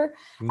either.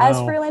 No. As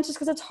freelancers,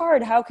 because it's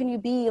hard. How can you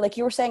be, like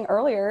you were saying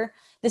earlier,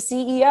 the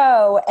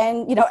CEO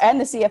and, and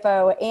the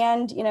CFO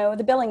and,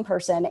 the billing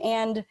person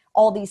and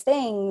all these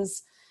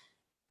things?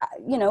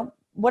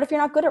 What if you're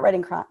not good at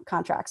writing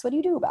contracts? What do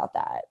you do about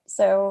that?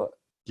 So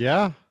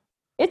yeah,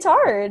 it's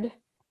hard.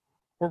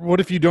 Or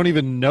what if you don't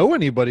even know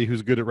anybody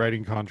who's good at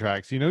writing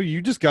contracts?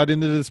 You just got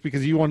into this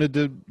because you wanted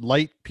to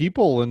light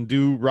people and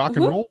do rock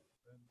and roll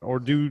or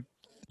do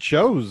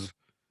shows,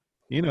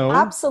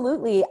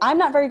 Absolutely. I'm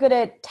not very good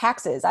at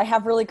taxes. I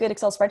have really good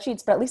Excel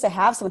spreadsheets, but at least I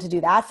have someone to do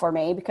that for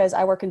me, because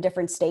I work in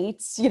different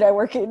states, I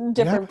work in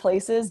different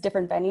places,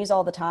 different venues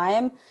all the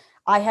time.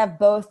 I have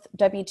both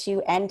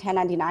W-2 and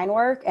 1099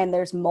 work, and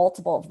there's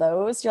multiple of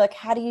those. You're like,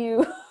 how do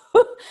you...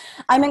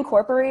 I'm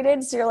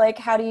incorporated. So you're like,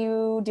 how do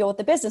you deal with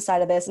the business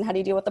side of this? And how do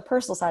you deal with the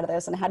personal side of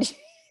this? And how do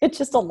It's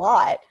just a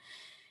lot.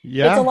 It's a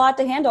Yeah. lot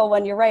to handle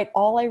when you're right.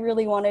 All I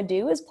really want to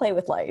do is play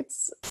with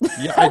lights.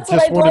 Yeah. I That's what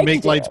just I'd want to like to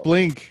make lights do.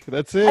 blink.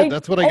 That's it. I,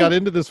 That's what I got I,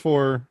 into this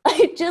for.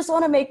 I just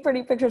want to make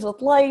pretty pictures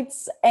with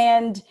lights.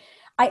 And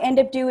I end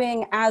up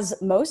doing, as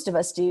most of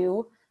us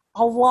do,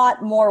 a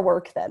lot more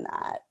work than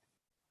that.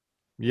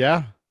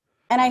 Yeah.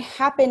 And I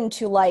happen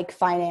to like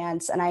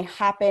finance and I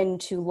happen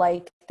to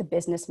like the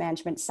business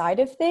management side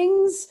of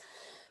things,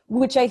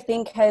 which I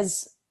think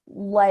has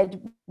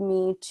led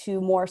me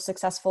to more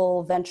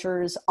successful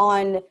ventures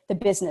on the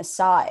business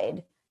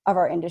side of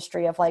our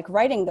industry of like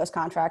writing those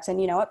contracts and,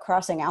 you know what,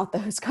 crossing out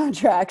those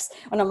contracts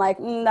when I'm like,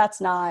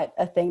 that's not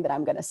a thing that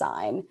I'm going to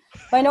sign.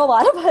 But I know a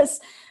lot of us,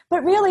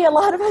 but really a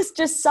lot of us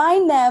just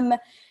sign them,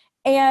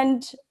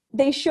 and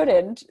they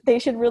shouldn't. They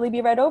should really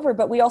be read over,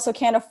 but we also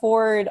can't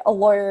afford a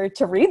lawyer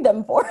to read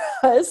them for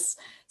us.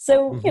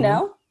 So, you Hmm.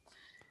 know,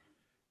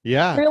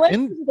 Yeah. freelancers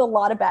And with a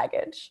lot of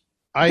baggage.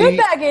 Good I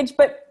baggage,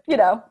 but, you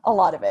know, a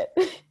lot of it.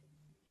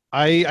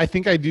 I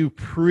think I do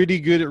pretty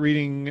good at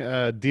reading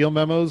deal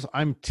memos.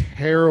 I'm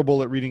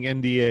terrible at reading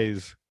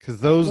NDAs because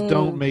those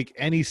don't Mm. make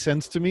any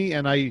sense to me.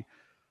 And I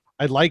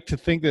like to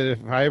think that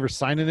if I ever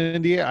sign an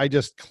NDA, I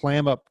just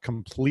clam up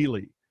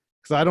completely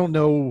because I don't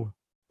know,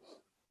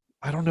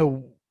 I don't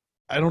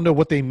know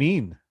what they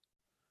mean.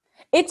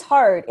 It's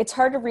hard. It's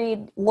hard to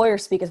read lawyer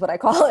speak, is what I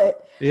call it,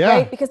 Yeah.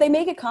 right? Because they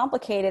make it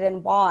complicated.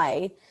 And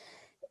why?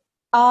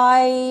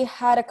 I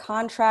had a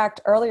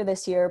contract earlier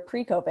this year,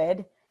 pre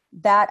COVID,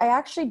 that I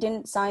actually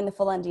didn't sign the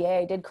full NDA.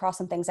 I did cross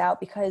some things out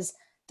because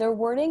their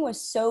wording was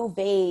so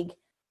vague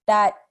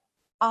that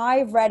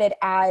I read it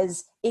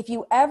as, if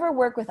you ever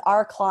work with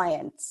our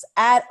clients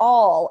at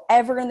all,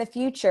 ever in the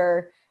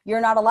future,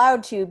 you're not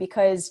allowed to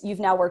because you've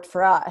now worked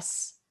for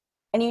us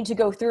and you need to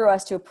go through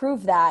us to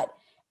approve that.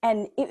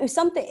 And it was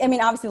something, I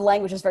mean, obviously the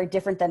language is very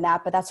different than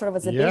that, but that sort of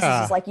was the basis, is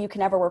Yeah. like, you can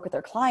never work with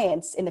their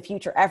clients in the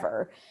future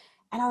ever.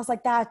 And I was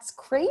like, that's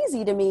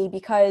crazy to me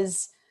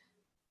because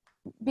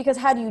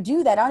how do you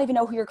do that? I don't even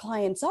know who your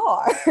clients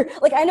are.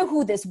 Like, I know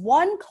who this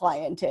one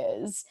client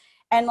is.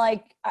 And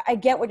like, I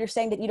get what you're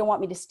saying, that you don't want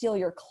me to steal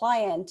your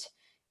client,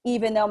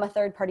 even though I'm a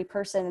third party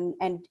person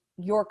and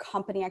your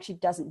company actually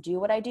doesn't do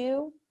what I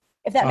do.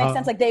 If that makes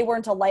sense. Like, they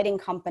weren't a lighting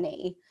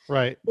company.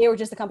 Right. They were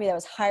just the company that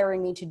was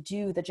hiring me to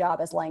do the job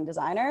as lighting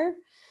designer.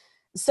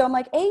 So I'm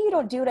like, A, you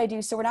don't do what I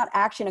do, so we're not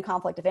actually in a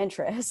conflict of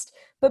interest.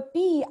 But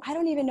B, I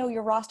don't even know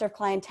your roster of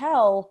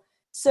clientele,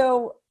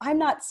 so I'm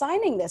not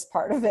signing this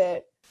part of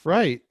it.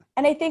 Right.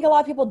 And I think a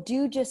lot of people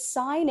do just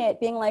sign it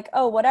being like,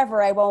 oh,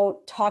 whatever, I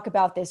won't talk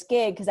about this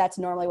gig because that's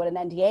normally what an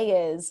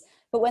NDA is.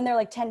 But when they're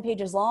like 10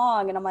 pages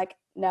long, and I'm like,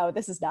 no,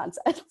 this is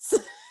nonsense.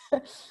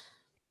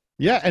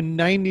 Yeah, and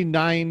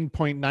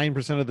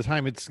 99.9% of the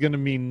time it's going to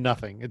mean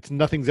nothing. It's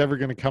nothing's ever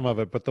going to come of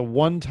it, but the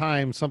one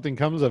time something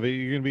comes of it,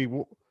 you're going to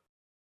be,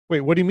 wait,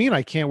 what do you mean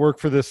I can't work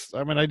for this?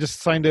 I mean, I just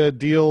signed a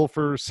deal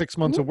for 6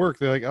 months Mhm. of work.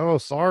 They're like, oh,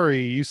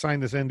 sorry, you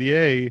signed this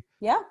NDA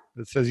Yeah.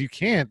 that says you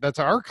can't. That's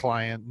our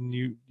client, and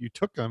you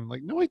took them.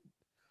 Like, no,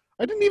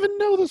 I didn't even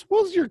know this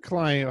was your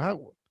client.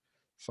 How?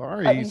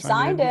 Sorry, But you you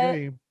signed signed an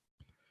it. NDA.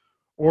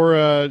 Or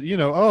oh,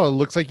 it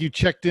looks like you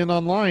checked in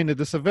online at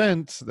this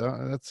event.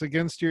 That's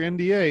against your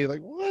NDA. Like,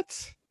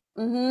 what?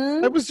 I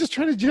Mm-hmm. was just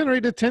trying to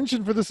generate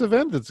attention for this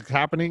event that's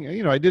happening.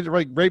 I did it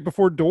right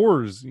before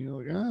doors.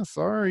 Like,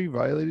 sorry,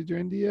 violated your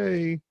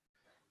NDA. You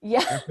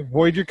Yeah. have to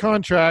void your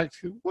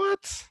contract.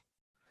 What?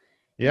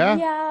 Yeah,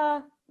 Yeah.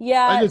 and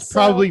Yeah. it's So,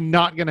 probably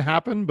not going to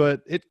happen,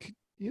 but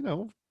you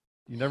know,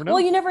 you never well, know.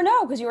 you never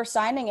know because you were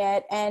signing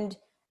it, and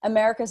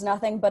America's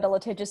nothing but a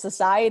litigious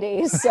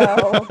society. So,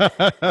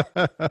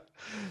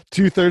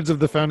 2/3 of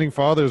the founding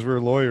fathers were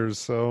lawyers,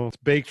 so it's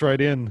baked right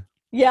in.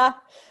 yeah.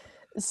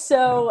 Yeah.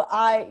 So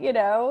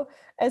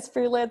as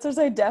freelancers,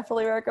 I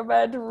definitely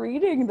recommend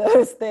reading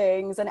those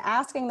things and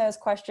asking those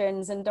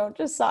questions, and don't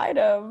just cite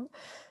them.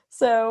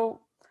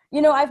 So,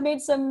 I've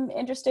made some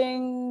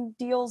interesting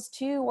deals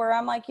too where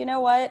I'm like, you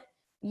know what?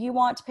 You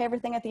want to pay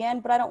everything at the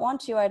end, but I don't want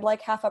to. I'd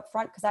like half up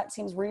front because that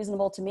seems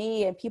reasonable to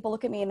me. And people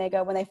look at me and they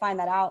go, when they find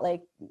that out,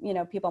 like,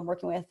 people I'm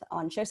working with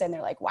on shows, and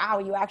they're like, wow,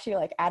 you actually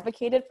like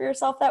advocated for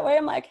yourself that way.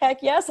 I'm like,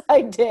 heck yes,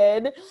 I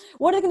did.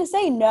 What are they going to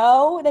say?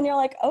 No. Then you're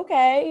like,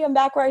 okay, I'm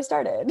back where I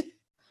started.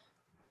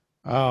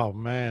 Oh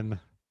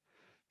man.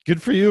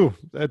 Good for you.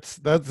 That's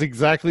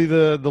exactly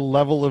the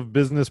level of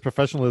business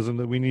professionalism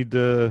that we need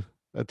to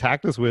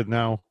attack this with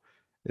now.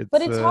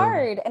 But It's it's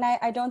hard. And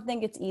I don't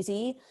think it's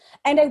easy.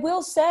 And I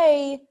will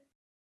say,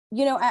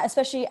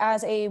 especially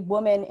as a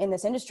woman in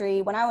this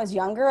industry, when I was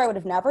younger, I would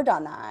have never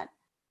done that.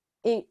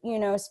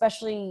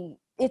 Especially,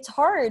 it's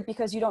hard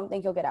because you don't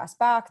think you'll get asked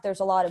back. There's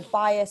a lot of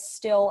bias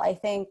still, I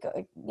think,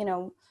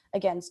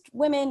 against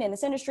women in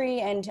this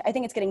industry. And I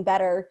think it's getting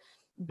better.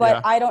 But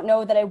yeah. I don't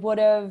know that I would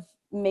have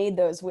made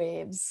those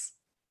waves.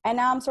 And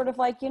now I'm sort of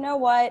like, you know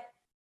what?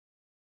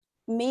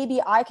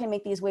 Maybe I can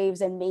make these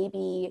waves, and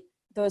maybe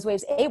those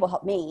waves, A, will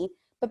help me,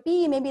 but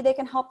B, maybe they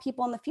can help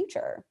people in the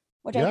future,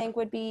 which I Yeah. think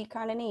would be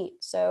kind of neat.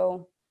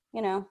 So,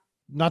 you know,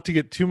 Not to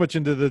get too much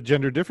into the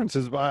gender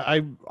differences, but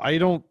I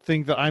don't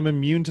think that I'm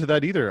immune to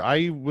that either.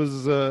 I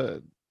was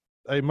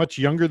a much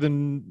younger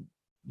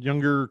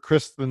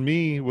Chris than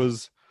me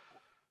was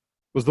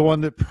the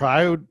one that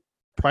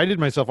prided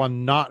myself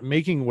on not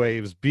making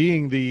waves,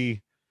 being the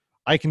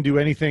I can do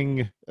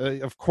anything.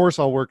 Of course,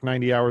 I'll work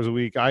 90 hours a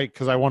week.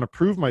 Because I want to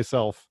prove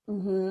myself.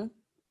 Mm-hmm.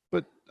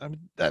 But I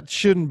mean, that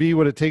shouldn't be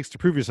what it takes to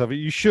prove yourself.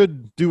 You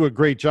should do a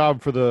great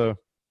job for the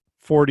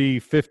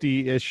 40,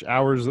 50-ish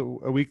hours a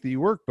week that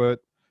you work. But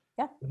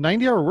yeah,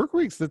 90-hour work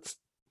weeks,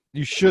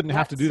 you shouldn't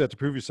have to do Nuts. that to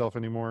prove yourself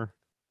anymore.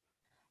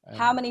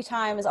 How many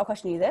times, I'll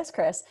question you this,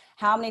 Chris,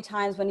 how many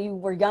times when you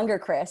were younger,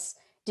 Chris,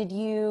 did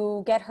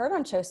you get hurt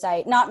on show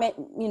site? Not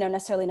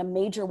necessarily in a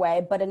major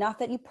way, but enough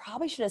that you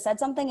probably should have said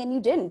something and you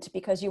didn't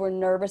because you were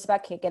nervous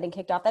about getting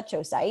kicked off that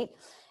show site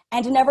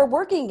and never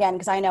working again.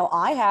 Because I know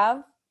I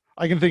have.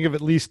 I can think of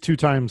at least 2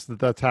 times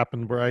that's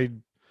happened where I,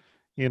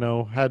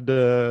 had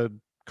to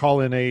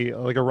call in a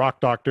rock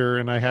doctor,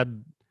 and I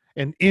had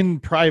in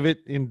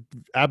private, in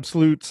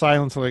absolute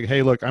silence, like,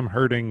 hey, look, I'm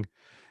hurting.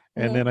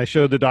 And Mm-hmm. then I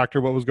showed the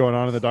doctor what was going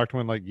on, and the doctor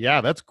went like,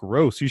 yeah, that's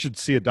gross. You should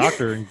see a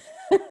doctor and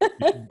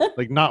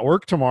like not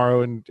work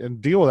tomorrow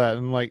and deal with that.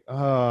 And I'm like,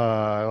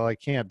 well, I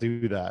can't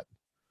do that.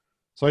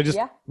 So I just,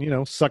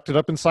 sucked it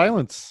up in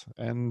silence,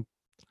 and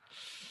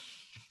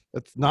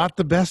that's not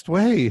the best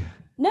way.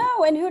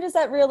 No. And who does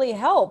that really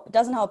help? It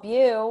doesn't help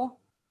you.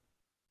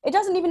 It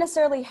doesn't even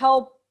necessarily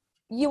help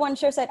you on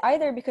show site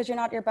either, because you're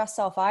not your best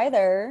self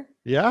either.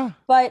 Yeah.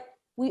 But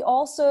we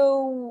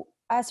also,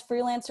 as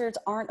freelancers,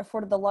 aren't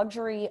afforded the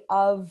luxury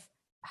of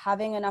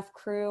having enough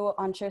crew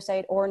on show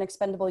site or an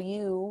expendable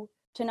you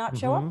to not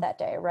show up that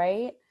day,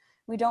 right?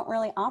 We don't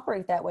really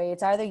operate that way.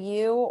 It's either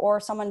you or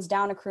someone's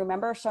down a crew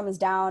member, someone's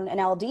down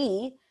an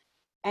LD.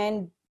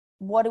 And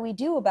what do we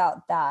do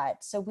about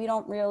that? So we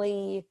don't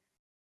really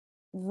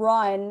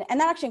run, and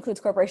that actually includes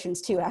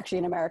corporations too, actually,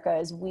 in America,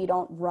 is we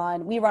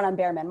run on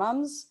bare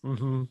minimums.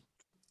 Mm-hmm.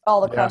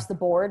 All across the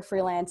board,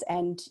 freelance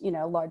and,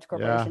 large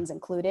corporations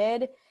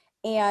included.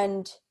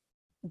 And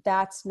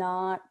that's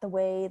not the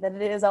way that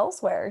it is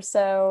elsewhere.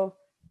 So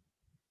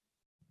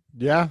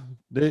yeah,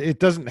 it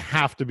doesn't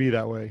have to be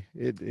that way.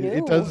 It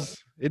No.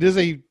 does. It is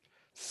a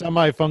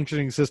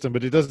semi-functioning system,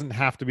 but it doesn't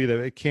have to be that.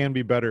 It can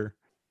be better.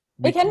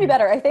 It can be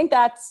better. I think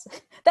that's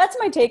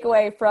my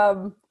takeaway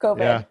from COVID.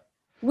 Yeah.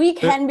 We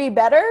can be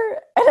better,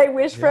 and I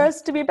wish for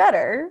us to be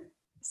better.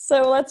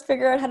 So let's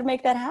figure out how to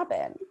make that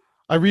happen.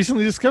 I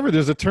recently discovered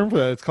there's a term for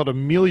that. It's called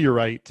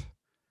ameliorite.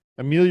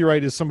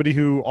 Ameliorite is somebody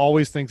who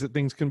always thinks that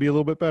things can be a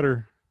little bit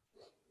better.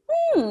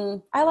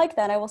 I like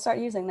that. I will start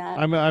using that.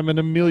 I'm an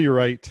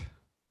ameliorite.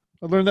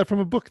 I learned that from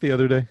a book the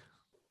other day.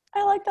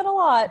 I like that a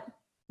lot.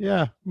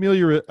 Yeah,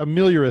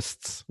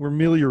 ameliorists. We're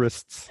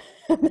ameliorists.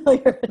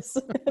 Ameliorous.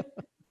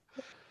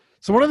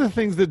 So one of the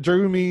things that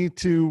drew me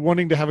to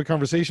wanting to have a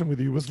conversation with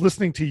you was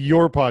listening to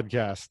your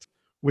podcast,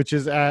 which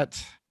is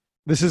at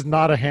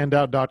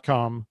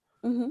thisisnotahandout.com,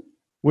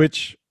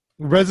 which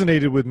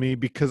resonated with me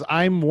because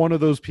I'm one of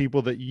those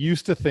people that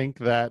used to think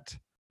that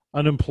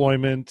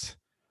unemployment,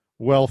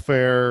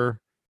 welfare,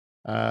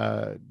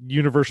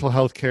 universal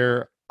health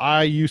care,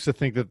 I used to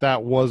think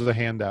that was a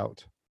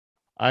handout.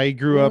 I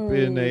grew up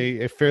in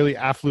a fairly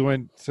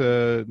affluent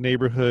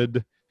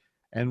neighborhood,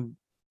 and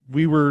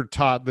we were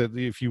taught that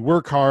if you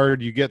work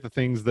hard, you get the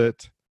things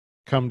that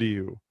come to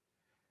you.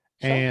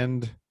 Sure.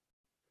 And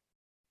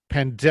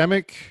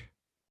pandemic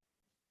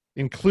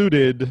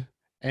included,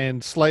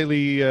 and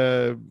slightly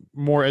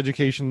more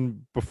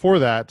education before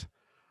that,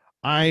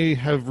 I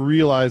have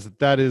realized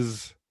that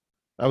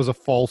was a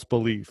false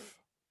belief.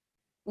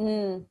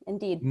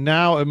 Indeed.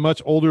 Now a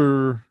much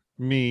older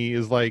me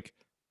is like,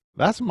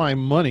 that's my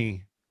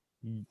money.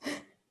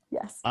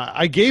 Yes.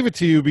 I gave it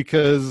to you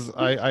because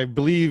I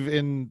believe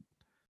in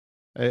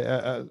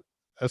a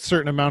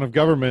certain amount of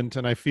government,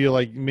 and I feel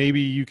like maybe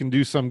you can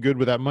do some good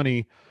with that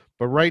money.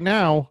 But right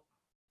now,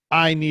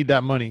 I need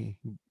that money,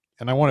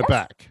 and I want it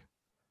back.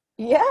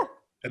 Yeah.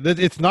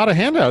 It's not a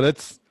handout.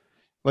 It's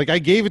like I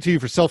gave it to you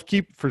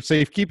for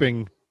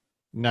safekeeping.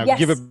 Now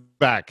give it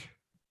back.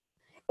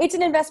 It's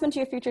an investment to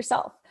your future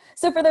self.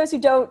 So for those who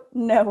don't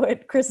know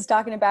what Chris is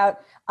talking about,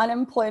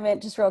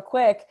 unemployment, just real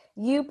quick,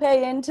 you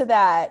pay into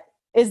that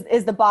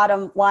is the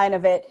bottom line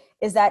of it,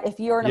 is that if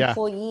you're an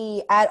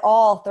employee at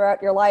all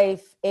throughout your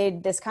life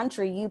in this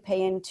country, you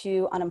pay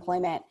into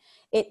unemployment.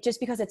 It just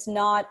because it's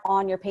not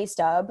on your pay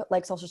stub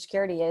like Social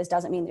Security is,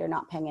 doesn't mean that you're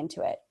not paying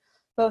into it.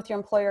 Both your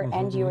employer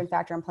and you, in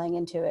fact, are paying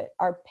into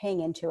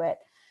it.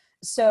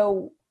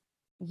 So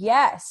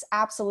yes,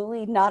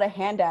 absolutely not a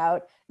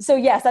handout. So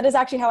yes, that is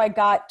actually how I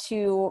got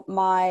to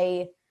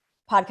my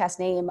podcast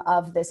name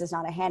of This Is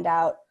Not a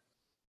Handout,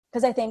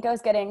 because I think I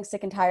was getting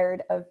sick and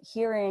tired of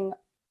hearing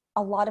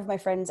a lot of my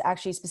friends,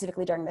 actually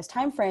specifically during this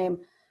time frame,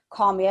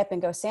 call me up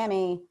and go,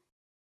 Sammy,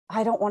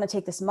 I don't want to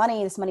take this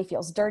money. This money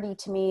feels dirty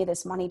to me.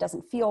 This money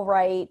doesn't feel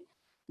right.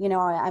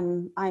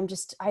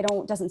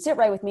 Doesn't sit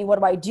right with me. What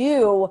do I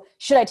do?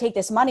 Should I take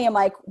this money? I'm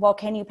like, well,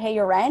 can you pay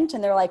your rent?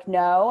 And they're like,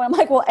 no. And I'm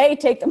like, well, A,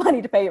 take the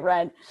money to pay your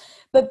rent.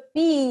 But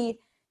B,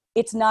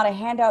 it's not a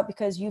handout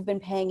because you've been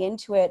paying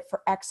into it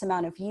for X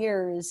amount of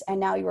years and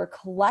now you are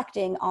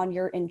collecting on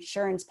your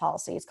insurance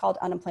policy. It's called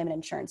unemployment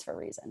insurance for a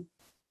reason.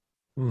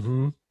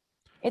 Mm-hmm.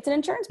 It's an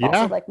insurance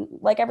policy Yeah.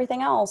 like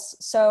everything else.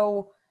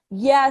 So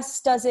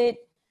yes,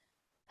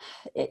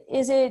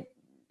 is it,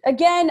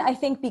 again, I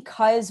think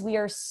because we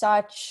are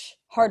such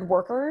hard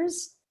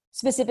workers,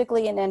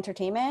 specifically in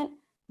entertainment,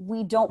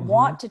 we don't Mm-hmm.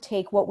 want to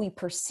take what we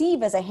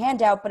perceive as a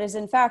handout, but is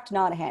in fact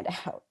not a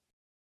handout.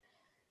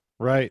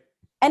 Right.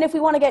 And if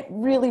we want to get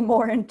really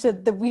more into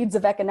the weeds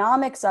of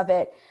economics of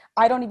it,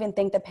 I don't even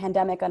think the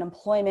pandemic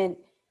unemployment,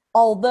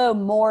 although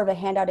more of a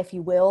handout, if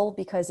you will,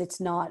 because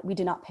we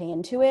did not pay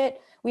into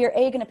it. We are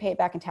going to pay it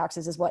back in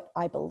taxes is what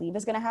I believe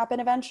is going to happen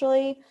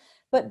eventually.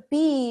 But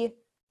B,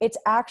 it's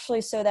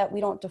actually so that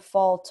we don't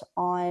default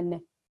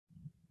on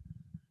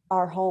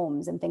our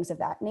homes and things of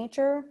that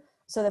nature.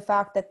 So the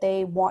fact that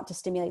they want to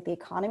stimulate the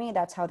economy,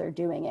 that's how they're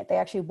doing it. They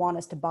actually want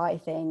us to buy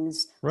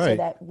things so Right.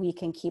 that we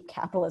can keep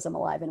capitalism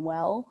alive and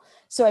well.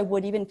 So I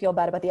would even feel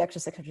bad about the extra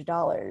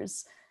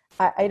 $600.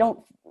 I don't,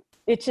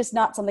 it's just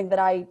not something that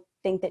I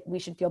think that we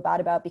should feel bad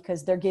about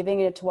because they're giving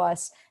it to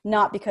us,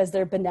 not because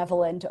they're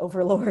benevolent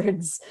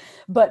overlords,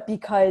 but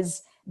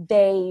because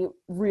they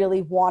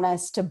really want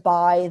us to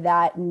buy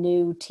that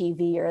new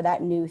TV or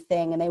that new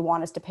thing, and they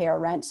want us to pay our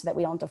rent so that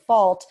we don't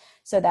default,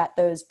 so that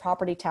those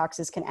property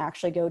taxes can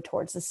actually go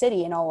towards the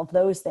city and all of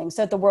those things,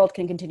 so that the world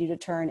can continue to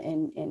turn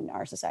in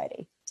our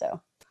society.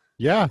 So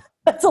Yeah.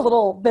 that's a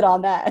little bit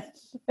on that.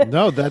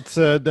 No, that's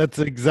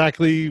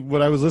exactly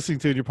what I was listening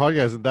to in your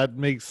podcast, and that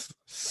makes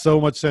so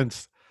much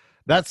sense.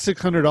 That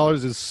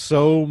 $600 is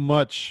so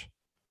much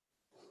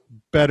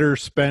better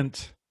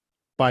spent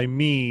by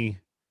me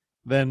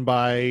than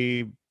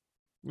by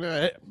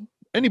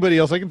anybody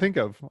else I can think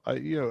of.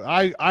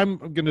 I'm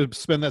going to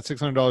spend that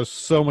 $600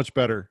 so much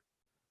better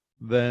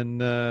than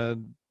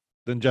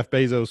Jeff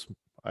Bezos,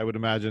 I would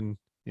imagine.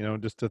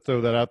 Just to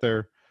throw that out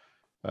there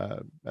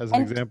as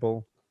an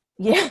example.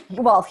 Yeah,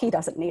 well, he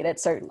doesn't need it,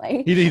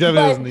 certainly. He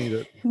definitely doesn't need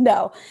it.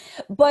 No,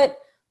 but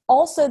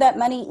also that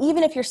money,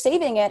 even if you're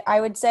saving it, I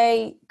would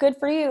say good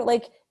for you.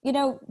 Like,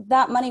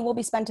 that money will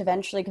be spent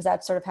eventually because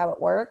that's sort of how it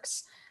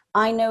works.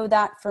 I know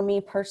that for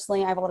me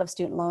personally, I have a lot of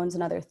student loans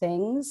and other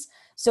things.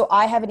 So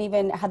I haven't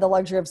even had the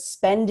luxury of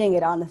spending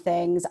it on the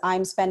things.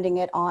 I'm spending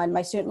it on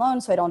my student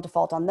loans so I don't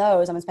default on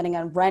those. I'm spending it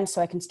on rent so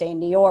I can stay in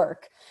New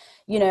York.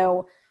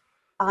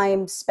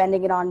 I'm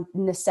spending it on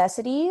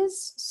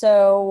necessities.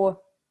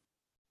 So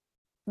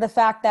the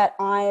fact that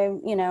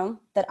I'm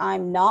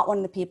not one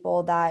of the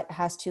people that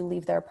has to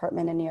leave their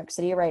apartment in New York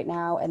City right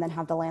now and then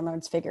have the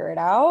landlords figure it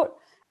out,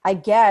 I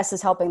guess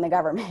is helping the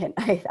government,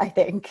 I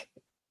think.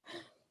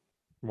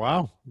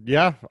 Wow.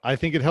 Yeah, I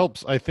think it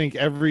helps. I think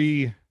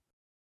every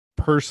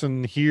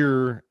person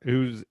here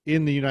who's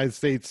in the United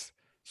States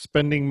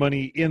spending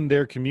money in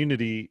their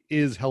community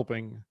is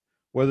helping,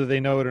 whether they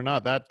know it or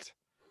not. That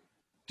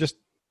just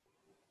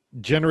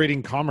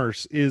generating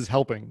commerce is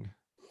helping.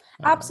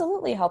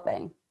 Absolutely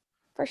helping,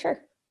 for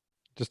sure.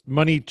 Just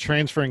money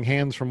transferring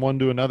hands from one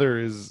to another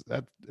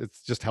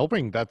it's just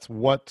helping. That's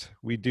what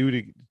we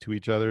do to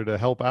each other to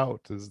help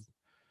out, is,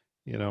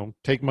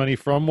 take money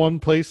from one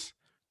place,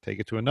 take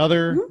it to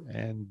another,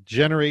 and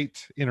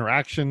generate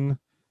interaction.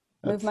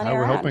 Move money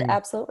around. Helping.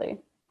 Absolutely.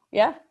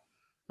 Yeah.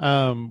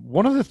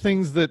 One of the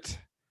things that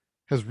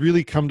has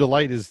really come to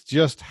light is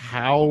just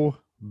how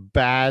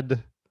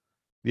bad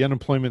the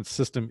unemployment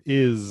system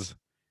is.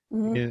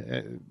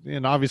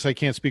 And obviously I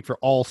can't speak for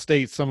all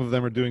states. Some of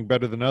them are doing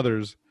better than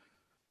others,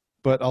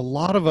 but a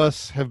lot of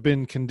us have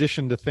been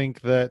conditioned to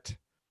think that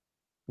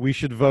we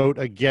should vote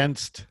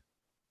against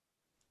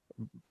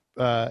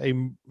a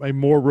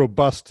more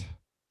robust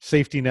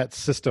safety net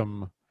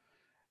system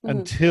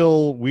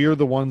until we're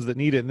the ones that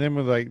need it. And then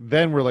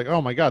we're like,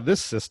 oh my God,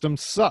 this system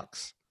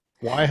sucks.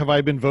 Why have I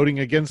been voting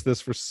against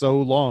this for so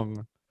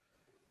long?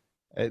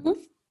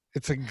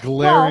 It's a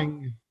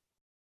glaring...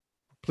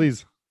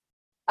 Please.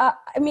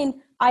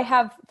 I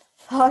have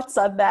thoughts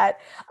on that,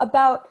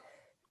 about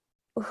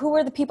who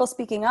are the people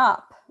speaking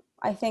up.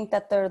 I think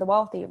that they're the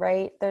wealthy,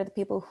 right? They're the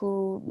people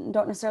who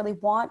don't necessarily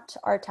want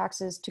our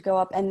taxes to go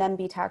up and then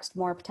be taxed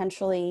more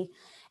potentially.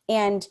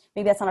 And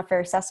maybe that's not a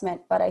fair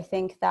assessment, but I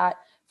think that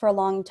for a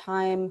long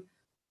time,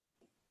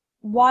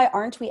 why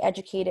aren't we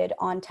educated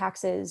on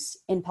taxes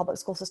in public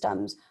school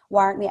systems?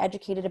 Why aren't we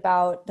educated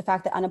about the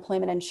fact that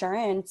unemployment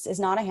insurance is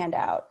not a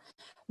handout?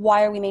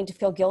 Why are we made to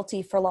feel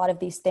guilty for a lot of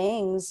these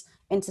things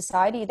in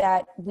society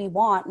that we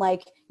want,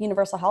 like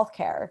universal health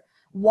care?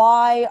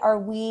 Why are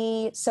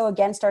we so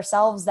against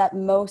ourselves that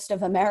most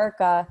of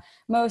America,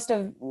 most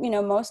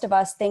of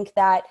us think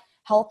that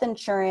health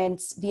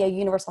insurance via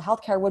universal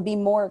health care would be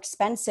more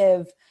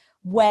expensive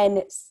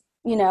when,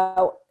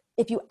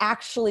 if you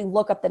actually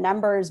look up the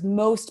numbers,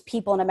 most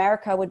people in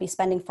America would be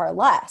spending far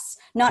less.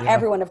 Not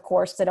everyone, of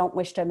course, so I don't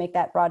wish to make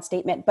that broad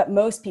statement, but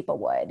most people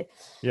would.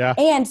 Yeah.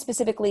 And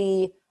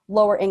specifically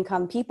lower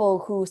income people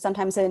who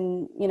sometimes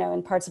in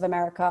parts of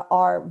America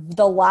are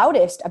the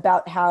loudest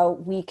about how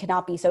we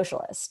cannot be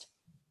socialist.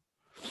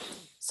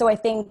 So I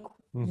think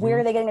where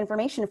are they getting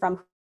information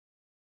from?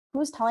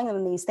 who's telling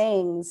them these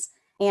things?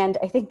 And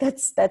I think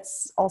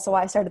that's also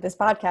why I started this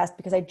podcast,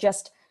 because I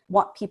just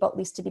want people at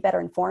least to be better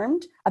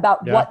informed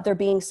about what they're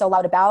being so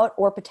loud about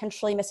or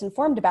potentially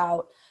misinformed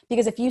about.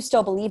 Because if you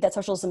still believe that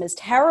socialism is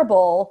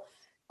terrible,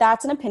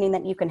 that's an opinion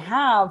that you can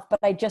have, but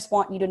I just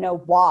want you to know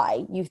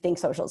why you think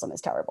socialism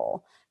is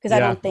terrible. Because I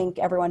don't think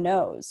everyone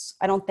knows.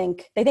 I don't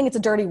think, they think it's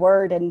a dirty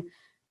word, and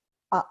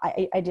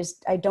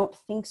I don't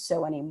think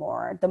so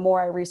anymore. The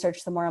more I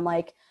research, the more I'm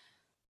like,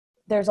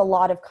 there's a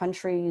lot of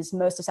countries,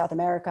 most of South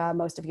America,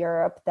 most of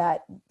Europe,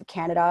 that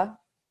Canada,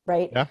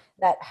 right,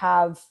 that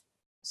have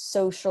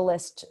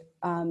socialist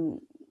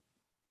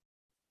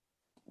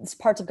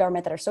parts of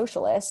government that are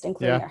socialist,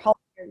 including their health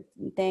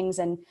things,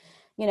 and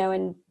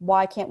and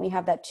why can't we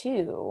have that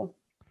too?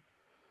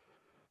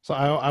 So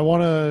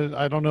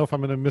I don't know if I'm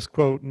going to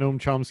misquote Noam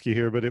Chomsky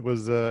here, but it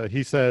was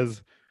he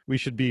says we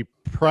should be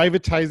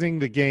privatizing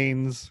the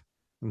gains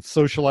and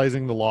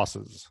socializing the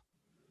losses.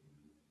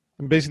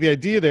 And basically the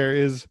idea there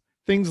is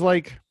things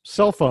like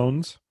cell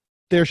phones,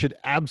 there should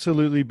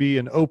absolutely be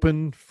an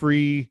open,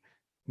 free,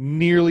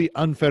 nearly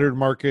unfettered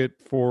market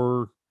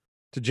to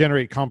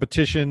generate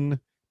competition,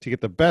 to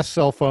get the best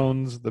cell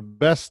phones, the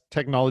best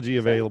technology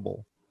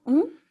available.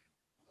 Mm-hmm.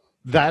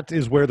 That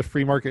is where the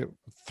free market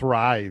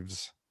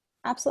thrives.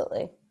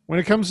 Absolutely. When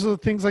it comes to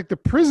things like the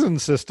prison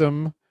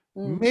system,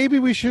 maybe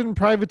we shouldn't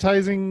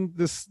privatizing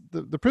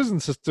the prison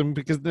system,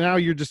 because now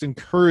you're just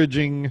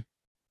encouraging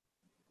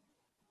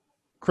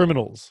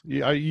criminals.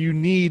 You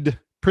need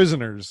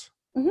prisoners.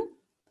 Mm-hmm.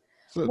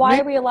 So why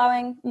are we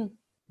allowing...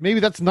 Maybe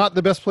that's not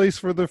the best place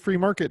for the free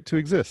market to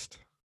exist.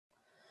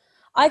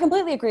 I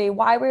completely agree.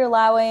 Why are we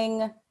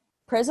allowing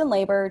prison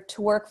labor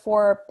to work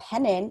for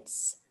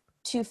penance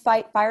to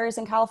fight fires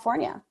in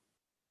California?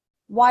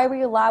 Why are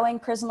we allowing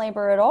prison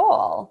labor at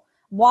all?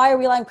 Why are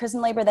we allowing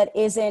prison labor that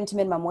isn't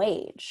minimum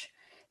wage?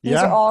 These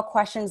are all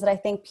questions that I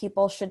think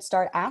people should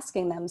start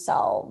asking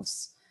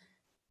themselves.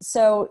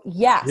 So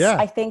yes,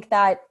 I think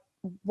that,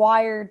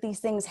 why are these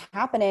things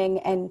happening?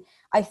 And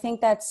I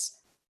think that's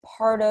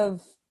part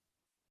of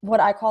what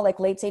I call like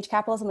late stage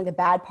capitalism, like the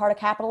bad part of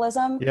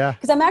capitalism. Yeah.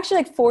 Because I'm actually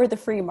like for the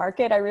free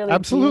market. I really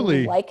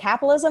do like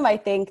capitalism. I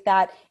think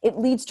that it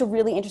leads to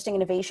really interesting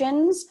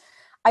innovations.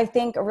 I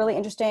think a really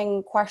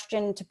interesting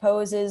question to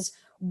pose is,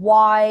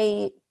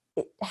 why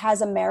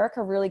has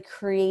America really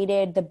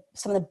created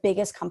some of the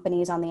biggest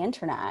companies on the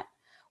internet?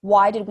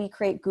 Why did we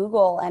create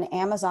Google and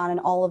Amazon and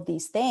all of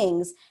these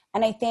things?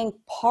 And I think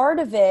part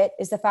of it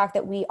is the fact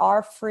that we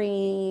are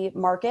free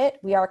market,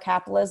 we are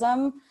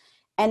capitalism,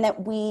 and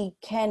that we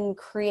can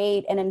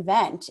create and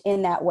invent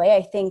in that way.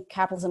 I think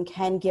capitalism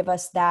can give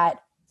us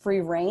that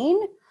free reign,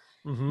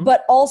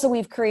 but also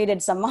we've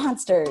created some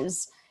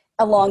monsters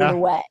along the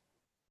way.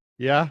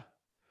 Yeah.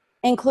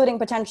 Including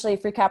potentially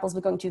free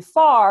capitalism going too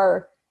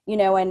far,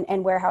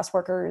 and warehouse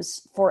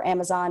workers for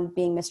Amazon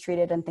being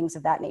mistreated and things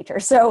of that nature.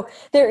 So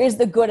there is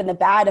the good and the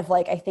bad of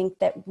I think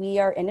that we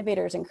are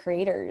innovators and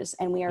creators,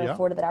 and we are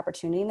afforded that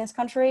opportunity in this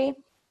country.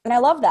 And I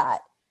love that.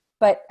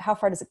 But how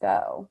far does it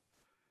go?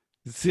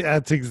 See,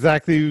 that's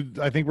exactly,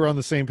 I think we're on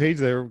the same page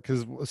there,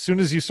 because as soon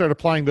as you start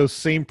applying those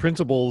same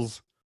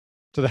principles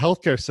to the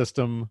healthcare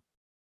system,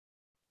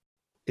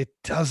 it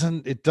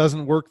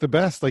doesn't work the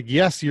best. Like,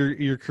 yes,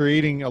 you're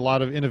creating a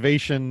lot of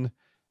innovation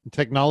and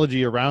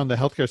technology around the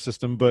healthcare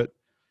system, but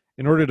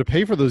in order to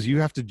pay for those,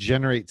 you have to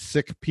generate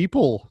sick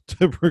people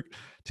to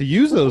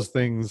use those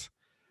things.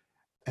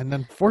 And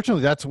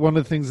unfortunately, that's one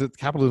of the things that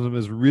capitalism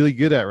is really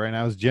good at right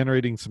now, is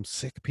generating some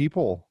sick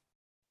people.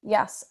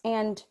 Yes.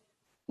 And,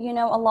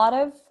 a lot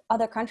of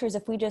other countries,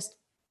 if we just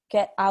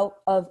get out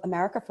of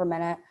America for a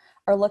minute,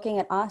 are looking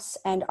at us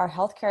and our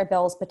healthcare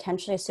bills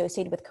potentially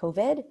associated with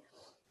COVID,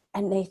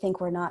 and they think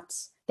we're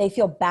nuts. They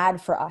feel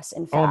bad for us,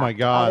 in fact. Oh my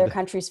God. Other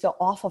countries feel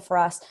awful for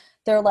us.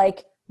 They're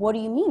like, what do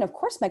you mean? Of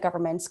course my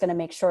government's going to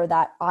make sure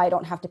that I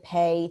don't have to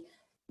pay,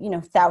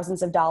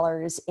 thousands of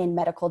dollars in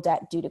medical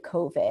debt due to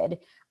COVID.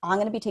 I'm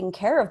going to be taken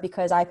care of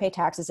because I pay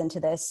taxes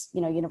into this,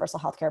 universal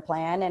healthcare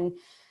plan. And,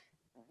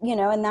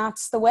 and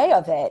that's the way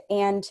of it.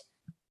 And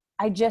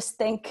I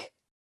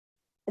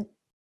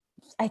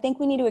think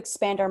we need to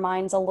expand our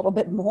minds a little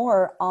bit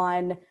more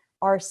on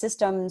our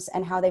systems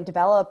and how they've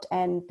developed,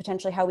 and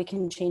potentially how we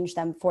can change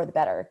them for the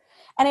better.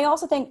 And I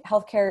also think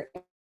healthcare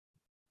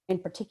in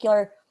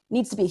particular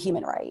needs to be a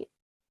human right.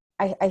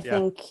 I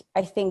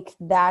think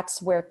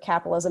that's where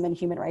capitalism and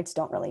human rights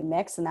don't really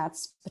mix. And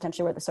that's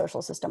potentially where the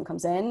social system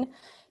comes in,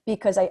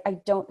 because I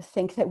don't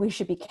think that we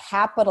should be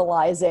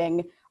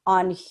capitalizing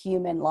on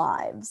human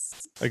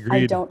lives.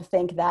 Agreed. I don't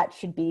think that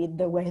should be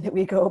the way that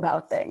we go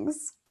about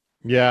things.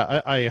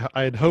 Yeah, I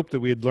had hoped that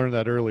we had learned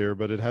that earlier,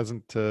 but it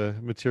hasn't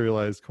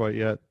materialized quite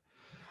yet.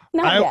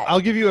 Not yet. I'll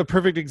give you a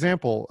perfect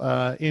example.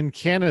 In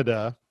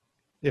Canada,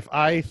 if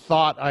I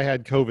thought I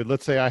had COVID,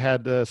 let's say I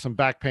had some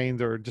back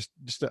pains or just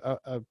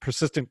a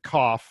persistent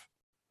cough,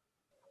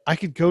 I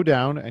could go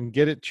down and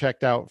get it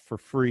checked out for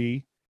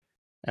free,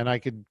 and I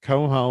could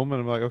come home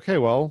and I'm like, okay,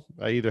 well,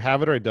 I either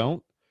have it or I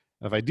don't.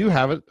 If I do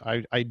have it,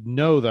 I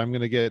know that I'm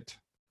going to get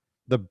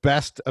the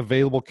best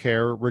available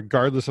care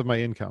regardless of my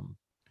income.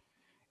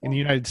 In the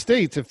United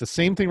States, if the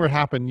same thing were to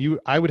happen,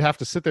 I would have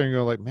to sit there and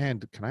go like,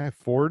 man, can I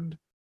afford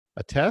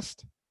a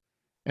test?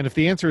 And if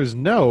the answer is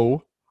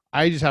no,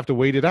 I just have to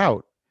wait it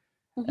out.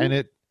 Mm-hmm. And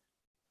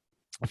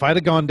if I'd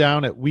have gone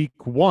down at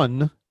week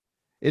 1,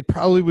 it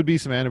probably would be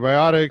some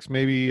antibiotics,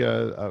 maybe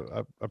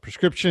a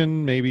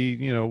prescription,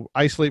 maybe,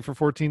 isolate for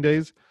 14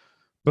 days.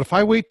 But if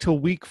I wait till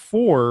week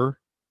 4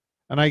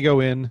 and I go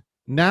in,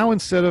 now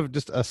instead of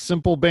just a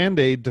simple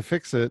Band-Aid to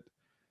fix it,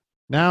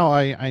 now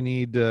I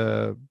need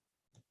a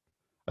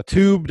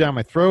tube down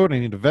my throat. I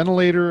need a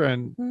ventilator.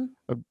 And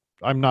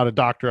I'm not a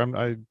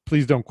doctor.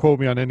 Please don't quote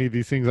me on any of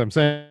these things I'm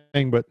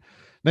saying. But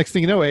next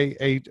thing you know, a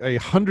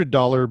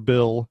 $100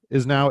 bill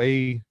is now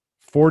a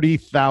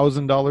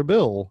 $40,000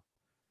 bill.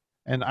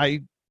 And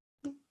I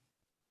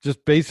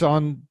just based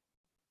on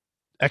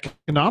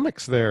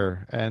economics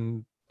there.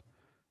 And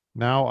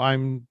now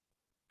I'm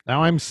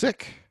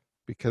sick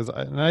because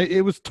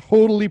it was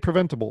totally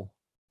preventable.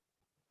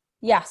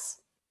 Yes.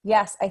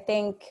 I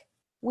think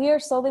we are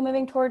slowly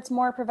moving towards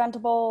more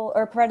preventable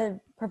or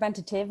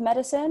preventative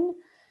medicine,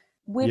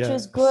 which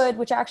is good,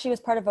 which actually was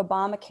part of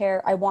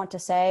Obamacare. I want to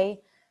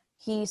say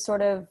he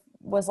sort of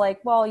was like,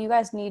 well, you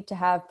guys need to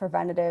have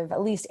preventative,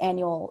 at least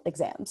annual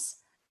exams.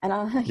 And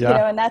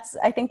and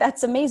I think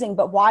that's amazing.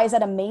 But why is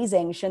that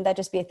amazing? Shouldn't that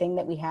just be a thing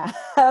that we have?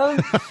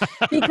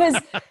 Because,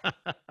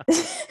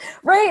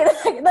 right?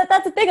 Like,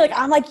 that's the thing. Like,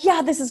 I'm like,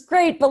 yeah, this is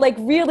great. But like,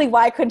 really,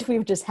 why couldn't we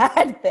have just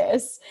had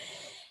this?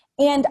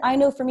 And I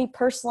know for me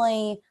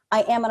personally,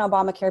 I am on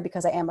Obamacare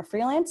because I am a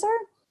freelancer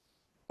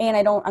and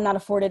I'm not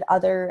afforded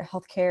other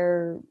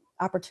healthcare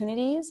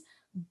opportunities,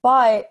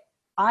 but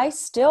I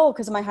still,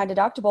 because of my high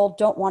deductible,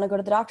 don't want to go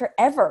to the doctor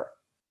ever.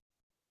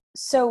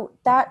 So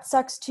that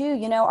sucks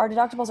too. Our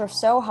deductibles are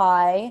so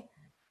high,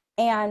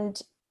 and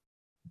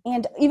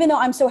even though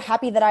I'm so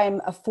happy that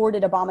I'm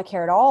afforded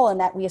Obamacare at all and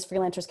that we as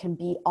freelancers can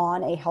be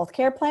on a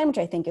healthcare plan, which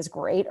I think is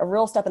great, a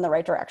real step in the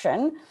right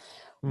direction.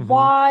 Mm-hmm.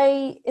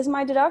 Why is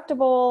my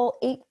deductible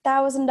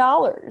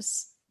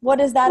 $8,000? What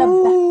is that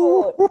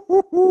about?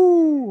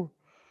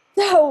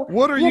 So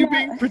what are you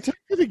being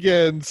protected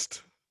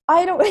against?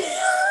 I don't.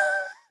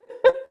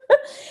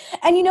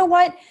 And you know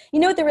what?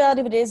 The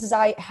reality of it is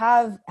I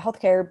have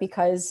healthcare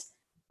because,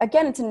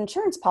 again, it's an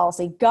insurance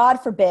policy. God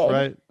forbid,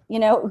 right.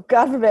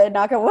 God forbid,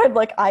 knock on wood,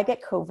 like I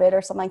get COVID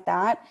or something like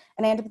that,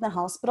 and I end up in the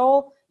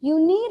hospital. You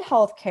need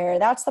healthcare.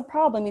 That's the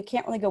problem. You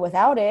can't really go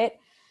without it.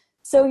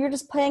 So you're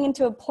just playing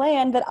into a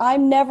plan that I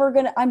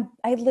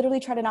literally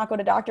try to not go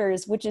to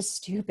doctors, which is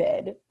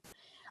stupid.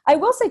 I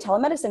will say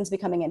telemedicine is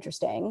becoming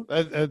interesting.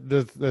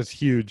 That's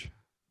huge.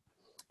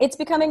 It's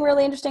becoming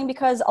really interesting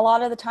because a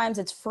lot of the times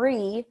it's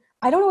free.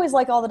 I don't always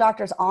like all the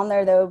doctors on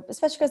there though,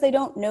 especially because they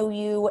don't know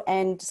you,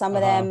 and some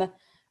of them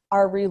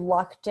are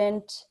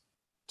reluctant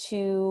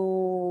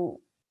to,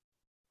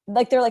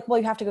 like, they're like, well,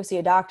 you have to go see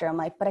a doctor. I'm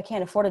like, but I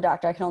can't afford a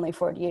doctor. I can only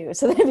afford you.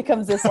 So then it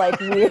becomes this like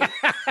weird,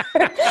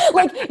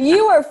 like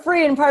you are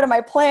free and part of my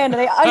plan. And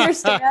they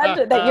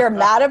understand that you're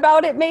mad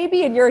about it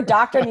maybe, and you're a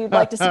doctor and you'd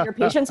like to see your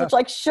patients, which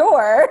like,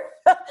 sure.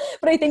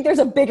 But I think there's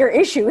a bigger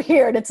issue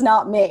here and it's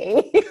not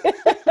me.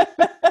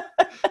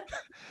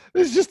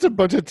 There's just a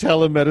bunch of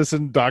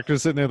telemedicine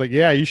doctors sitting there like,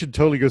 yeah, you should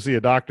totally go see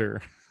a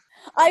doctor.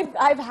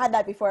 I've had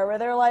that before where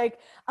they're like,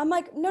 I'm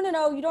like,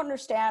 no, you don't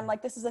understand.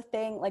 Like, this is a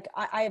thing. Like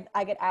I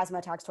get asthma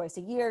attacks twice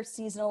a year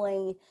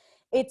seasonally.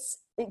 It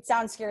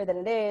sounds scarier than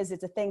it is.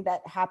 It's a thing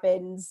that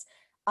happens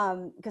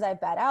because I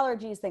have bad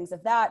allergies, things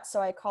of that. So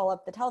I call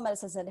up the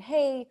telemedicine and said,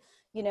 hey,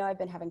 I've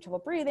been having trouble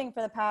breathing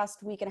for the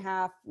past week and a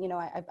half.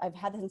 I've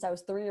had this since I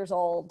was 3 years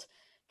old.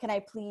 Can I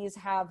please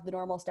have the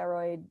normal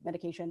steroid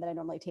medication that I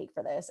normally take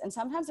for this? And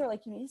sometimes they're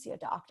like, you need to see a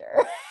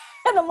doctor.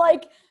 And I'm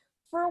like,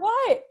 for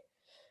what?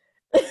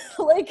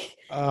 Like,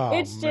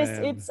 it's just,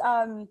 man. It's,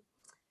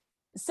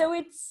 so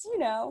it's,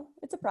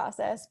 it's a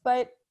process,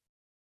 but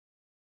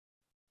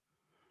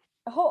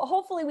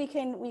hopefully we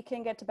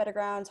can get to better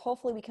grounds.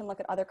 Hopefully we can look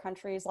at other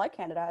countries like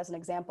Canada as an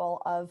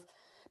example of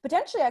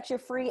potentially actually a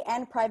free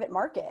and private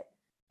market.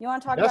 You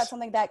want to talk about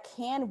something that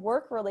can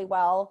work really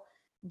well,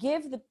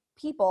 give the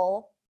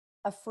people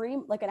a free,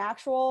 like an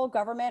actual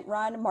government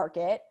run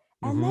market,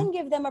 and then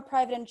give them a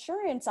private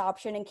insurance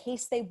option in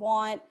case they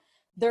want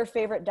their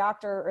favorite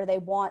doctor or they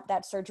want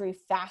that surgery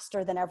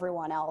faster than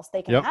everyone else.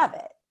 They can have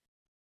it.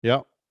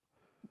 Yep.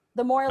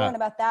 The more I learn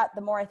about that,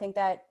 the more I think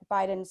that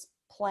Biden's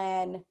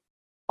plan,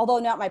 although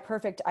not my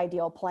perfect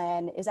ideal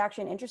plan, is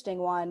actually an interesting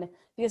one,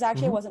 because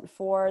actually it wasn't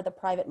for the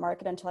private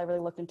market until I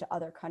really looked into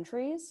other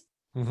countries.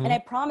 And I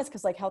promise,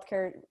 because like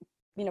healthcare,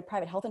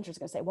 private health insurance is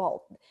going to say,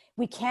 well,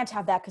 we can't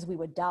have that because we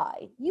would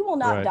die. You will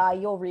not die.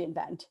 You'll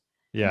reinvent.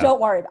 Yeah.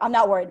 Don't worry. I'm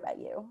not worried about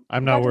you.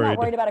 I'm not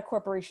worried about a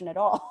corporation at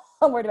all.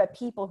 I'm worried about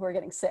people who are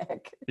getting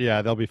sick.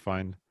 Yeah, they'll be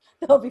fine.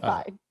 They'll be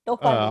fine. They'll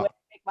find a way to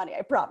make money.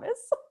 I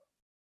promise.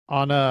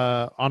 On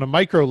a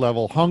micro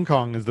level, Hong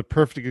Kong is the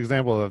perfect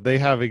example of. They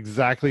have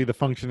exactly the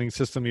functioning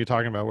system you're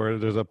talking about, where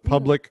there's a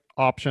public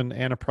option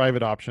and a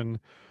private option,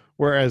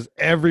 whereas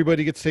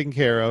everybody gets taken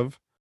care of.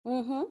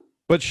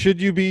 But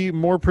should you be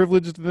more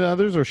privileged than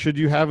others, or should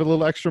you have a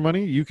little extra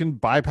money? You can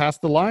bypass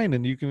the line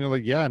and you can be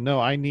like, yeah,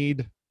 no, I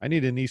need a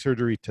knee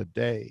surgery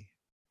today.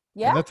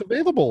 And Yeah. that's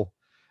available.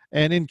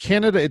 And in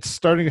Canada, it's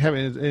starting to have,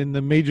 in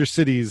the major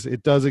cities,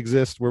 it does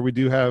exist where we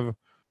do have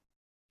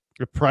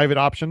a private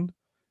option.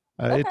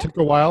 It Okay. took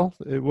a while.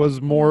 It was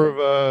more of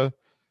a,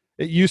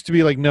 it used to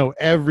be like, no,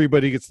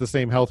 everybody gets the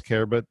same health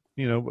care, but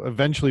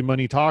eventually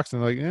money talks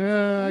and like,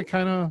 I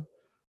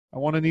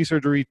want a knee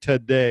surgery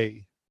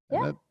today. And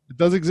Yeah. that it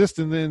does exist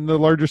in the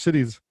larger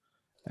cities.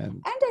 And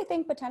And I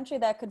think potentially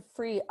that could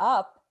free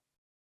up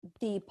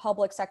the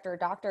public sector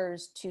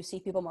doctors to see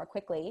people more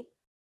quickly,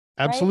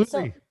 right? So,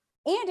 absolutely.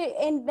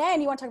 and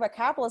then you want to talk about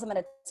capitalism at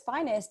its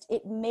finest.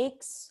 It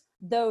makes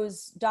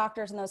those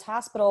doctors and those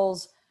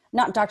hospitals,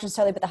 not doctors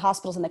necessarily, but the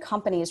hospitals and the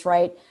companies,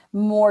 right,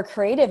 more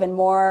creative and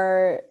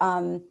more.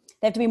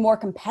 They have to be more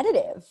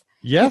competitive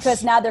Yes.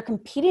 because now they're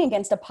competing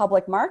against a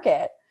public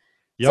market.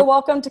 Yep. So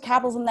welcome to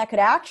capitalism that could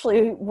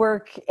actually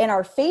work in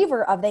our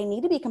favor of they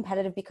need to be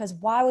competitive because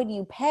why would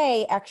you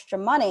pay extra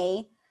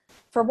money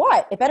for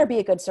what? It better be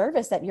a good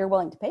service that you're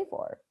willing to pay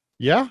for.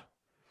 Yeah.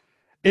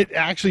 It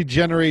actually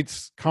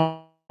generates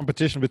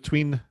competition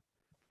between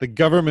the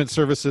government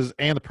services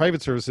and the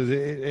private services.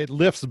 It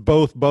lifts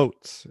both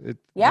boats.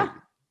 Yeah.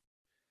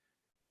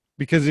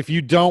 Because if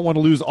you don't want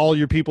to lose all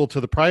your people to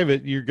the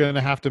private, you're going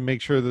to have to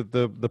make sure that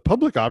the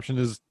public option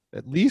is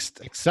at least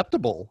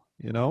acceptable,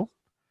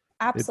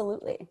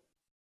 Absolutely.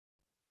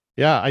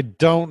 Yeah, I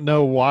don't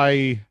know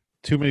why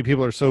too many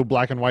people are so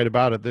black and white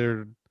about it.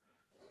 They're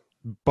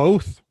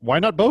both. Why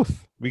not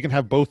both? We can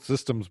have both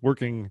systems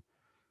working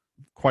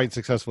quite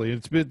successfully.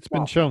 It's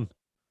been shown.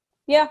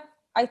 Yeah.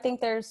 I think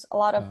there's a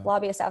lot of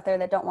lobbyists out there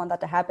that don't want that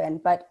to happen.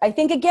 But I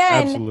think,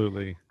 again,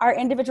 Absolutely. our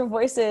individual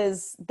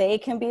voices, they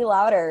can be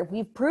louder.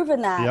 We've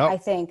proven that, Yep. I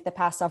think, the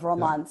past several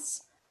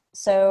months.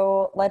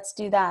 So let's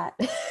do that.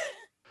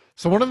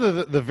 So one of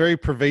the very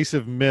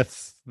pervasive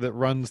myths that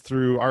runs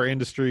through our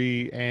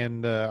industry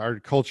and our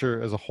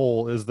culture as a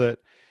whole is that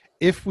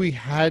if we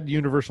had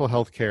universal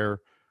health care,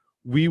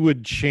 we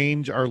would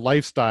change our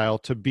lifestyle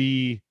to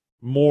be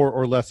more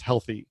or less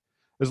healthy.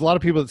 There's a lot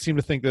of people that seem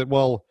to think that,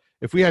 well,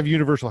 if we have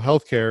universal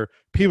health care,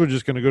 people are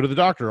just going to go to the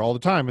doctor all the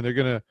time and they're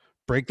going to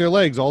break their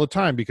legs all the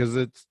time because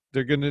it's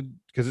going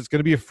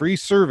to be a free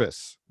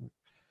service.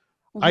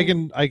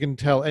 Mm-hmm. I can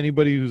tell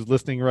anybody who's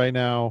listening right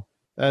now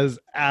that is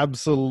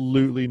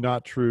absolutely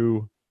not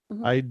true.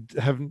 Mm-hmm. I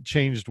haven't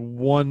changed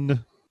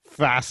one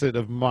facet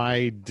of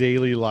my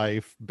daily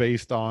life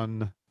based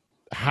on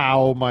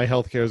how my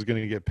healthcare is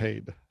going to get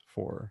paid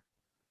for.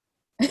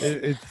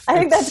 I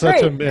think that's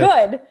great.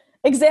 Good.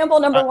 Example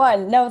number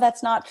one. No,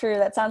 that's not true.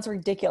 That sounds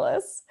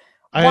ridiculous.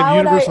 I have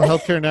universal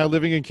healthcare now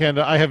living in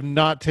Canada. I haven't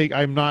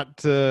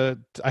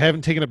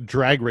taken up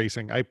drag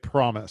racing. I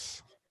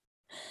promise.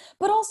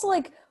 But also,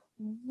 like,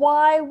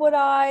 why would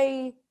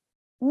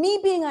me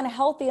being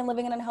unhealthy and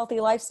living an unhealthy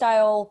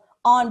lifestyle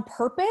on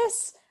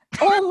purpose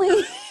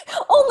only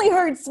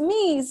hurts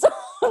me. So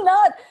I'm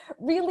not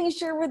really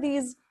sure where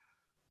these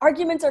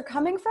arguments are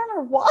coming from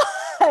or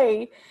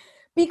why.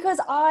 Because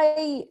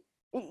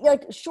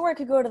sure, I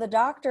could go to the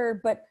doctor,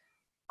 but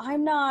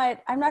I'm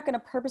not going to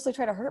purposely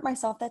try to hurt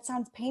myself. That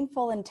sounds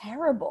painful and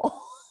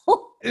terrible.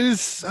 It is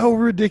so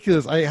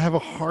ridiculous. I have a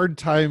hard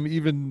time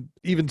even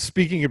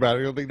speaking about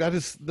it. Like, that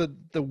is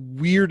the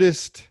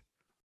weirdest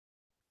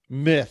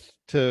myth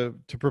to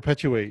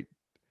perpetuate.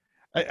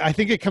 I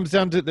think it comes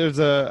down to, there's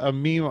a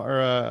meme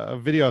or a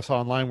video I saw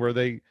online where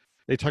they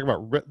talk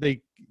about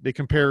they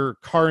compare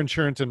car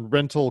insurance and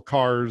rental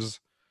cars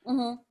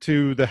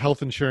to the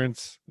health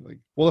insurance. Like,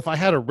 well, if I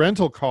had a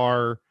rental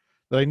car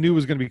that I knew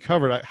was going to be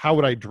covered, how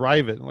would I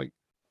drive it? Like,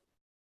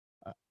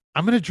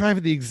 I'm going to drive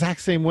it the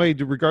exact same way,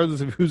 regardless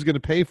of who's going to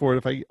pay for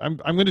it. If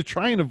I'm going to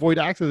try and avoid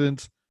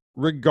accidents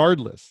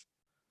regardless.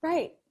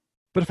 Right.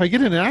 But if I get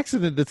in an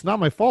accident that's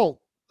not my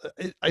fault,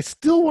 I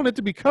still want it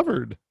to be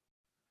covered.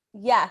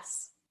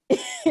 Yes.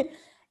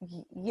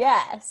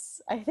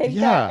 Yes. I think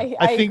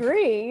I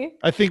agree.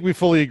 I think we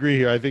fully agree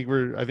here. I think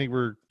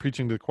we're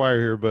preaching to the choir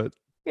here, but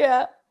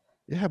yeah,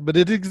 but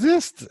it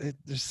exists.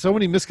 There's so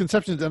many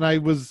misconceptions, and I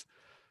was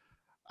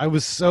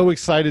so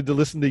excited to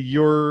listen to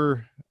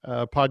your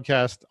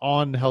podcast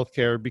on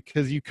healthcare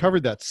because you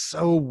covered that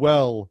so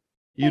well.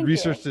 You'd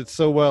researched it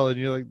so well, and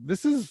you're like,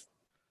 this is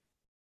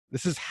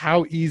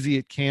how easy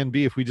it can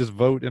be if we just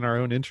vote in our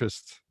own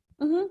interests.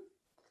 Mm-hmm.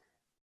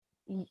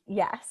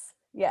 Yes.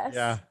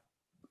 Yeah.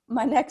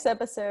 My next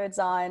episode's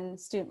on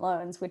student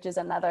loans, which is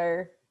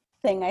another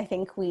thing I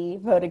think we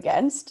vote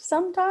against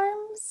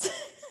sometimes.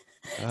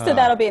 So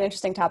that'll be an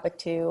interesting topic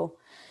too.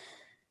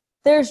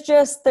 There's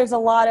a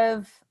lot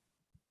of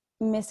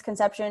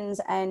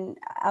misconceptions and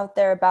out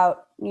there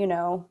about,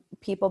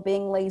 people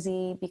being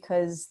lazy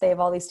because they have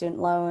all these student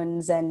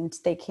loans and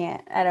they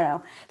can't, I don't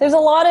know. There's a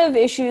lot of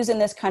issues in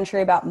this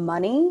country about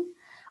money.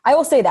 I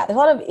will say that there's a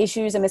lot of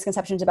issues and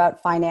misconceptions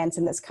about finance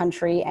in this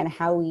country and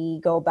how we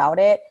go about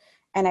it.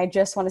 And I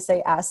just want to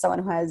say, as someone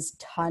who has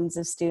tons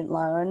of student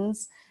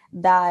loans,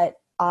 that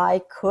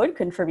I could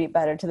contribute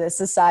better to this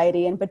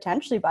society and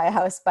potentially buy a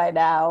house by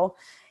now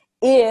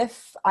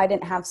if I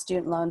didn't have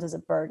student loans as a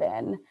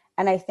burden.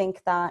 And I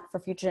think that for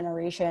future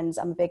generations,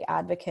 I'm a big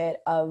advocate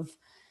of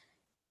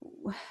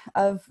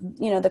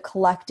the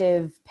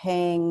collective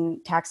paying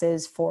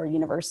taxes for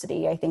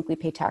university. I think we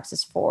pay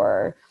taxes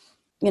for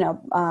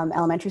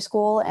elementary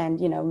school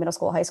and middle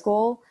school, high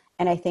school,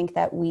 and I think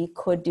that we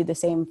could do the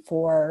same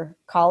for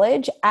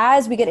college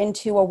as we get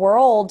into a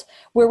world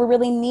where we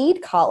really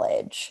need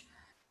college.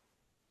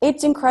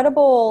 It's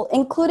incredible,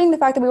 including the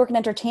fact that we work in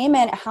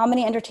entertainment, how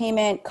many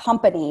entertainment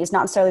companies,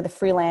 not necessarily the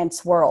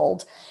freelance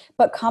world,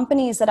 but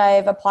companies that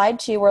I've applied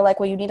to were like,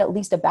 well, you need at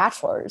least a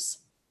bachelor's.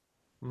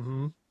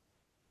 Mm-hmm.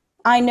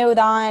 I know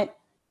that,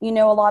 a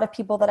lot of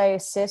people that I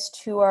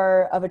assist who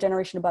are of a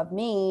generation above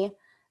me,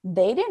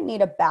 they didn't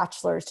need a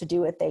bachelor's to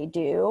do what they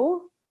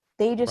do.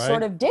 They just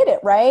sort of did it,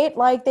 right?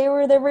 Like they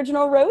were the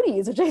original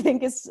roadies, which I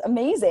think is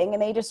amazing.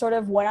 And they just sort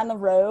of went on the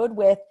road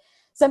with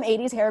some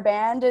 80s hair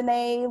band and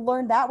they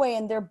learned that way,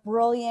 and they're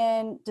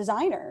brilliant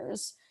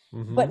designers.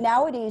 Mm-hmm. But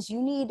nowadays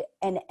you need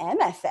an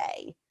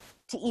MFA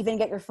to even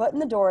get your foot in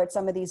the door at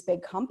some of these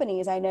big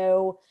companies. I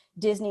know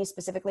Disney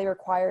specifically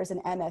requires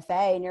an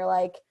MFA, and you're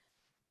like,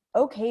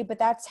 okay, but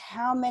that's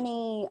how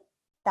many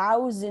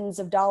thousands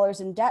of dollars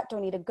in debt do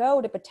I need to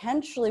go to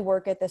potentially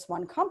work at this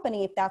one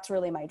company if that's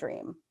really my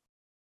dream?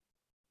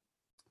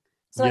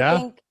 So I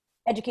think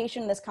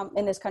education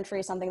in this country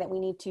is something that we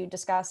need to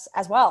discuss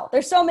as well.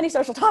 There's so many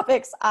social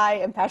topics I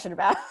am passionate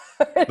about.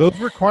 Those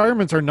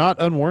requirements are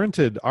not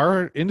unwarranted.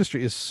 Our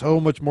industry is so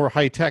much more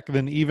high tech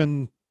than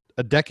even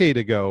a decade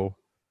ago.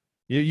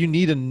 You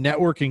need a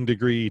networking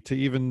degree to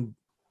even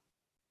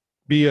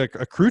be a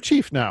crew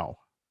chief now.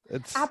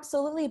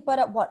 Absolutely, but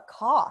at what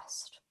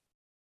cost?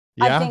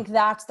 Yeah. I think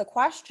that's the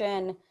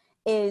question.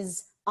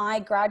 Is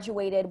I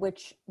graduated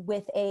with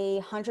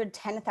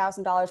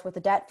 $110,000 worth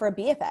of debt for a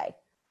BFA,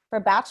 for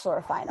a Bachelor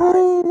of Fine Art.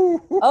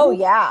 Oh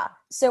yeah.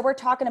 So we're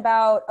talking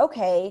about,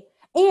 okay.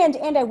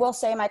 And I will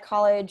say my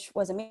college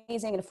was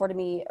amazing. It afforded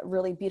me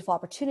really beautiful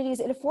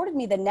opportunities. It afforded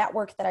me the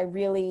network that I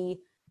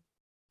really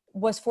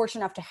was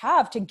fortunate enough to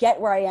have to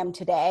get where I am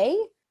today.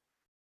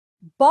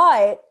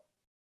 But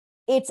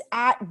it's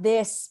at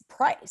this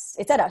price.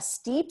 It's at a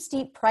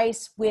steep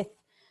price with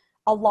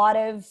a lot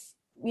of,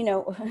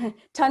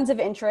 tons of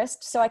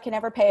interest, so I can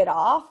never pay it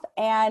off.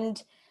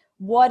 And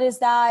what does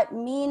that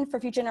mean for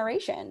future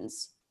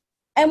generations?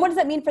 And what does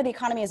that mean for the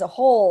economy as a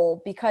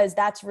whole? Because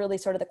that's really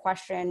sort of the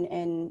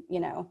question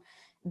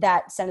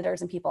that senators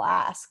and people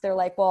ask. They're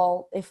like,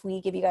 well, if we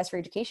give you guys free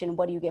education,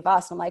 what do you give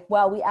us? And I'm like,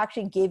 well, we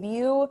actually give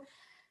you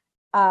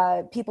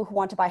people who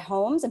want to buy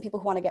homes and people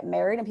who want to get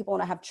married and people who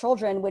want to have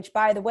children, which,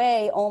 by the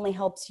way, only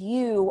helps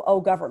you owe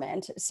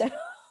government. So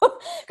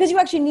because you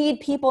actually need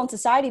people in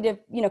society to,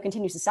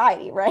 continue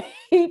society, right?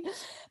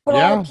 But a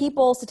lot of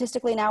people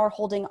statistically now are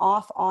holding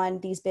off on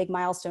these big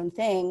milestone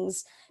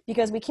things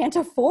because we can't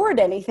afford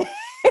anything.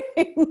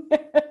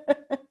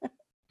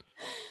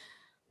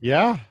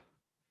 Yeah.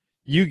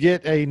 You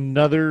get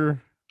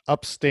another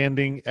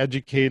upstanding,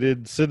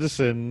 educated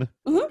citizen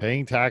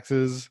paying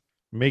taxes,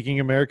 making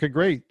America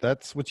great.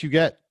 That's what you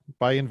get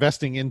by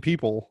investing in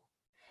people.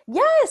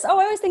 Yes. Oh,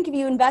 I always think if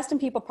you invest in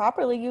people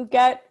properly, you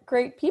get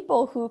great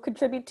people who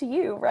contribute to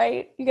you,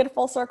 right? You get a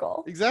full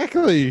circle.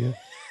 Exactly.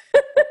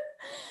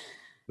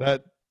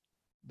 If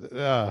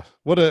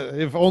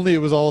only it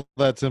was all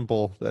that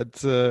simple. I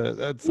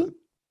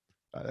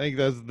think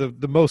that's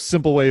the most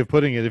simple way of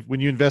putting it.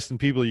 When you invest in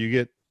people, you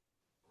get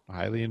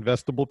highly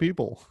investable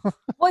people.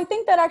 Well, I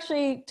think that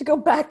actually, to go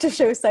back to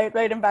ShowSite,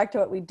 right, and back to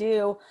what we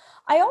do,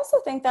 I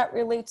also think that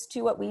relates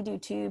to what we do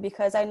too,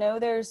 because I know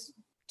there's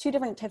two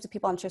different types of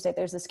people on ShowSite.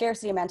 There's the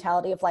scarcity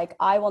mentality of like,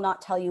 I will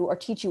not tell you or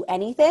teach you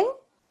anything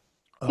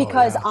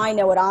because I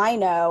know what I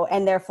know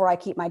and therefore I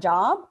keep my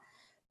job.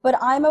 But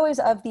I'm always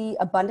of the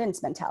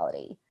abundance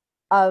mentality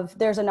of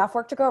there's enough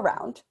work to go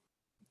around.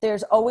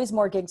 There's always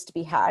more gigs to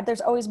be had. There's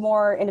always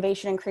more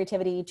innovation and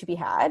creativity to be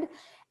had.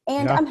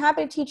 And I'm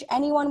happy to teach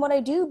anyone what I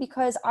do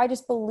because I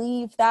just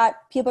believe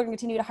that people are going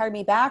to continue to hire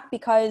me back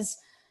because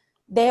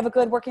they have a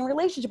good working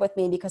relationship with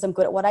me because I'm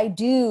good at what I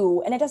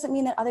do. And it doesn't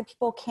mean that other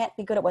people can't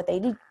be good at what they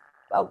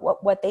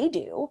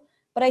do,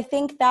 But I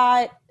think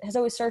that has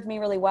always served me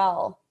really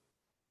well.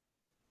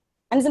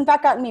 And has in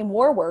fact gotten me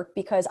more work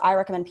because I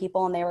recommend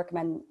people and they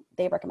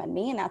recommend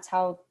me. And that's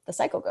how the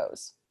cycle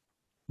goes.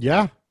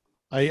 Yeah,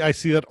 I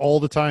see that all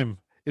the time.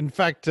 In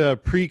fact,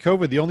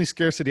 pre-COVID, the only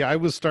scarcity I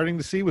was starting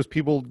to see was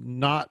people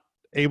not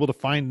able to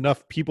find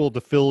enough people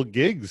to fill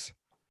gigs.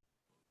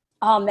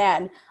 Oh,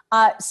 man.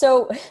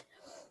 So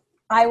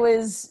I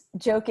was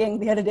joking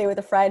the other day with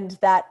a friend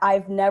that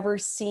I've never really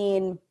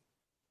seen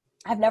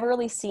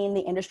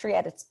the industry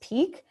at its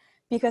peak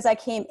because I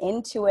came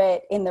into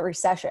it in the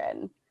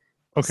recession.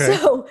 Okay.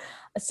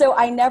 So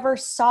I never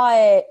saw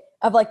it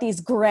of like these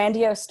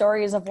grandiose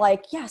stories of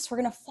like, yes, we're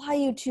going to fly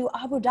you to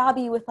Abu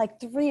Dhabi with like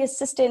 3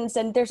 assistants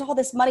and there's all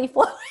this money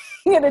flowing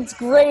and it's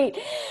great.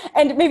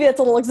 And maybe that's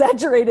a little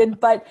exaggerated,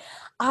 but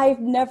I've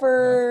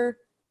never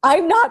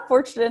I'm not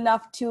fortunate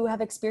enough to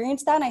have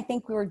experienced that. And I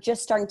think we were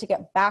just starting to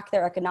get back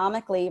there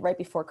economically right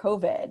before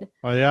COVID.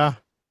 Oh yeah.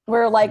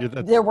 Where like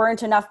Yeah, there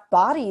weren't enough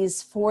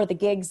bodies for the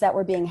gigs that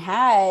were being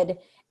had,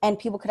 and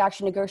people could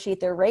actually negotiate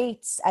their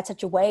rates at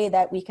such a way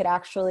that we could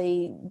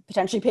actually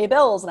potentially pay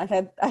bills.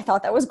 And I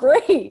thought that was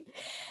great.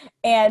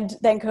 And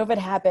then COVID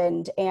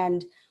happened,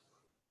 and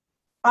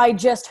I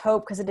just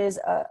hope, because it is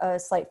a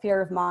slight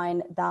fear of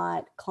mine,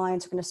 that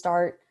clients are going to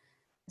start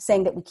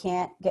saying that we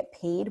can't get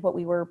paid what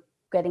we were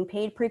getting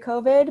paid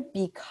pre-COVID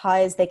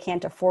because they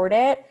can't afford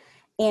it.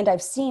 And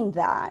I've seen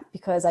that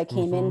because I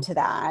came into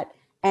that.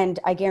 And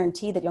I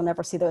guarantee that you'll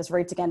never see those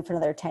rates again for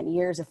another 10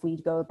 years if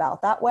we go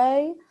about that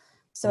way.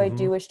 So I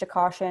do wish to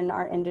caution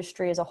our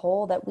industry as a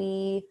whole that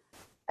we,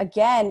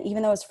 again,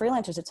 even though as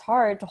freelancers, it's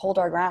hard to hold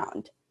our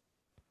ground.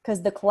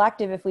 Because the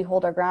collective, if we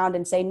hold our ground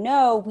and say,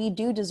 no, we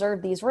do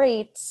deserve these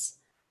rates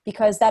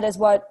because that is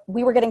what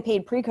we were getting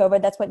paid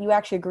pre-COVID. That's what you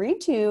actually agreed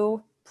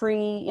to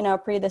pre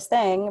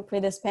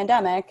this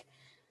pandemic,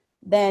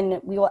 then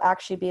we will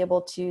actually be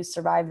able to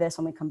survive this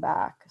when we come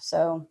back.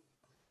 So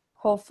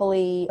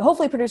hopefully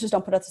producers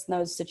don't put us in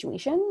those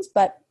situations,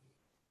 but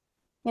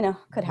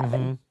could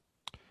happen.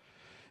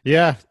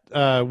 Yeah.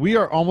 We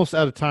are almost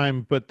out of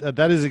time, but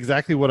that is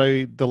exactly what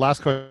the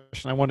last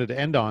question I wanted to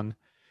end on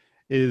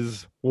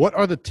is, what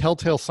are the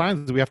telltale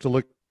signs that we have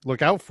to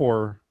look out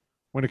for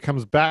when it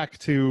comes back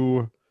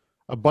to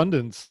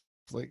abundance?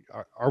 Like,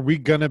 are we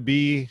going to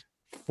be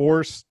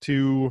forced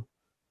to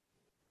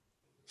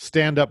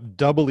stand up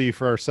doubly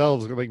for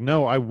ourselves? Like,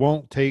 no, I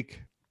won't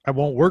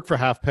work for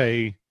half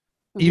pay,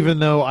 even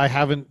though I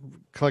haven't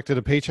collected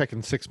a paycheck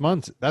in 6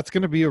 months. That's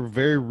going to be a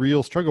very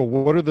real struggle.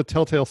 What are the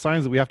telltale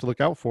signs that we have to look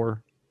out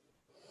for?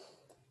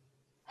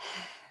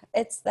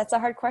 That's a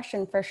hard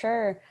question for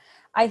sure.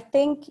 I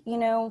think,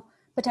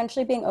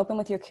 potentially being open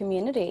with your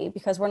community,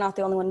 because we're not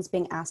the only ones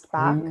being asked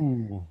back.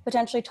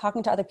 Potentially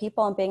talking to other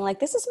people and being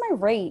like, this is my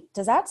rate.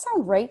 Does that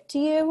sound right to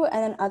you?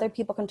 And then other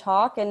people can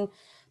talk, and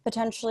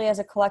potentially as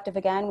a collective,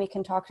 again, we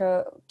can talk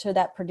to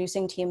that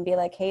producing team and be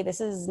like, hey,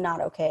 this is not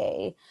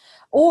okay.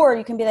 Or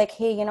you can be like,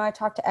 hey, I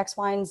talked to X,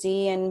 Y, and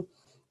Z, and,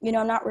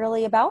 I'm not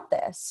really about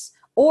this.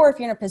 Or if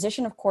you're in a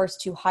position, of course,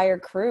 to hire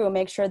crew,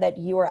 make sure that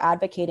you are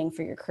advocating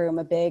for your crew. I'm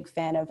a big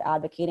fan of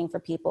advocating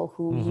for people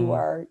who you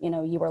are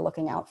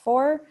looking out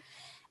for.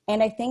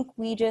 And I think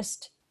we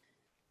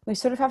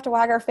sort of have to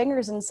wag our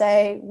fingers and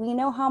say, we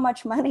know how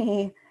much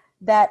money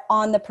that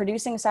on the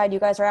producing side you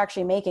guys are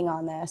actually making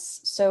on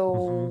this.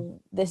 So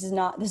this is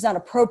not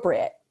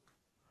appropriate.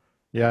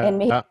 Yeah. And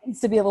maybe it needs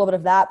to be a little bit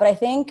of that. But I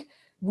think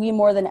we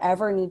more than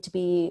ever need to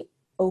be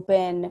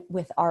open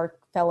with our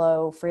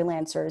fellow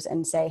freelancers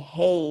and say,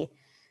 hey,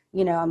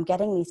 I'm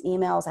getting these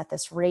emails at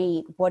this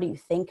rate. What do you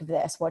think of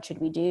this? What should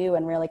we do?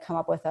 And really come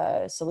up with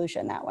a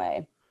solution that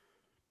way.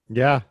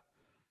 Yeah.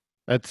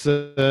 It's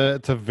a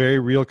very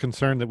real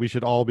concern that we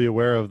should all be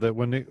aware of, that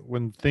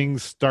when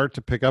things start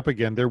to pick up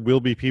again, there will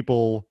be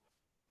people,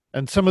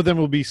 and some of them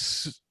will be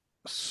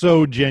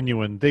so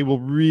genuine. They will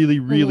really,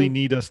 really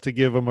need us to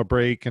give them a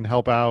break and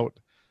help out.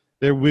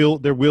 There will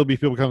be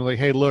people coming like,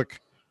 hey, look,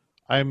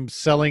 I'm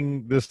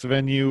selling this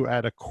venue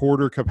at a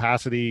quarter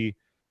capacity.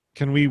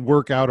 Can we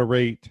work out a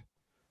rate?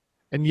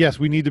 And yes,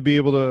 we need to be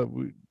able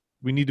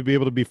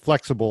to be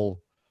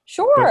flexible.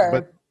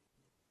 Sure.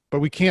 But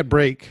we can't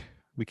break.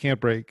 We can't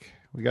break.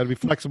 We got to be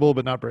flexible,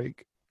 but not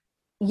break.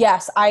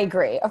 Yes, I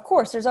agree. Of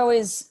course, there's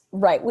always,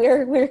 right.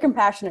 We're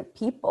compassionate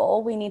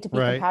people. We need to be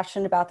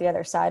compassionate about the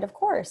other side, of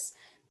course.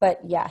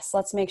 But yes,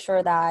 let's make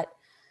sure that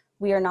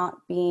we are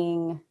not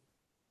being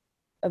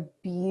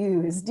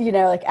abused,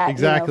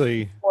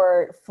 exactly.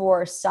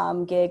 For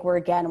some gig where,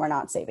 again, we're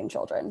not saving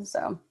children.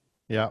 So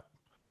yeah.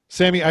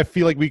 Sammy, I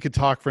feel like we could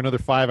talk for another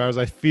 5 hours.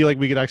 I feel like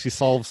we could actually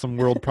solve some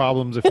world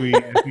problems if we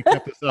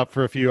kept this up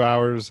for a few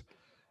hours.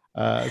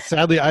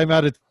 Sadly, I'm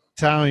out of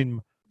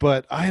time,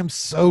 but I am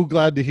so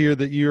glad to hear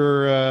that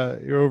you're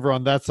over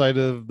on that side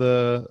of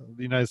the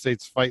United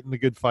States fighting the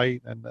good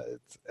fight. And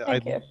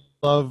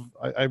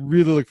I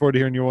really look forward to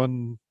hearing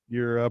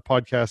your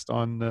podcast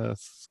on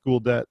school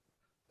debt,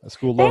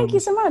 school loans. Thank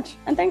you so much.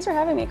 And thanks for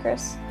having me,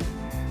 Chris.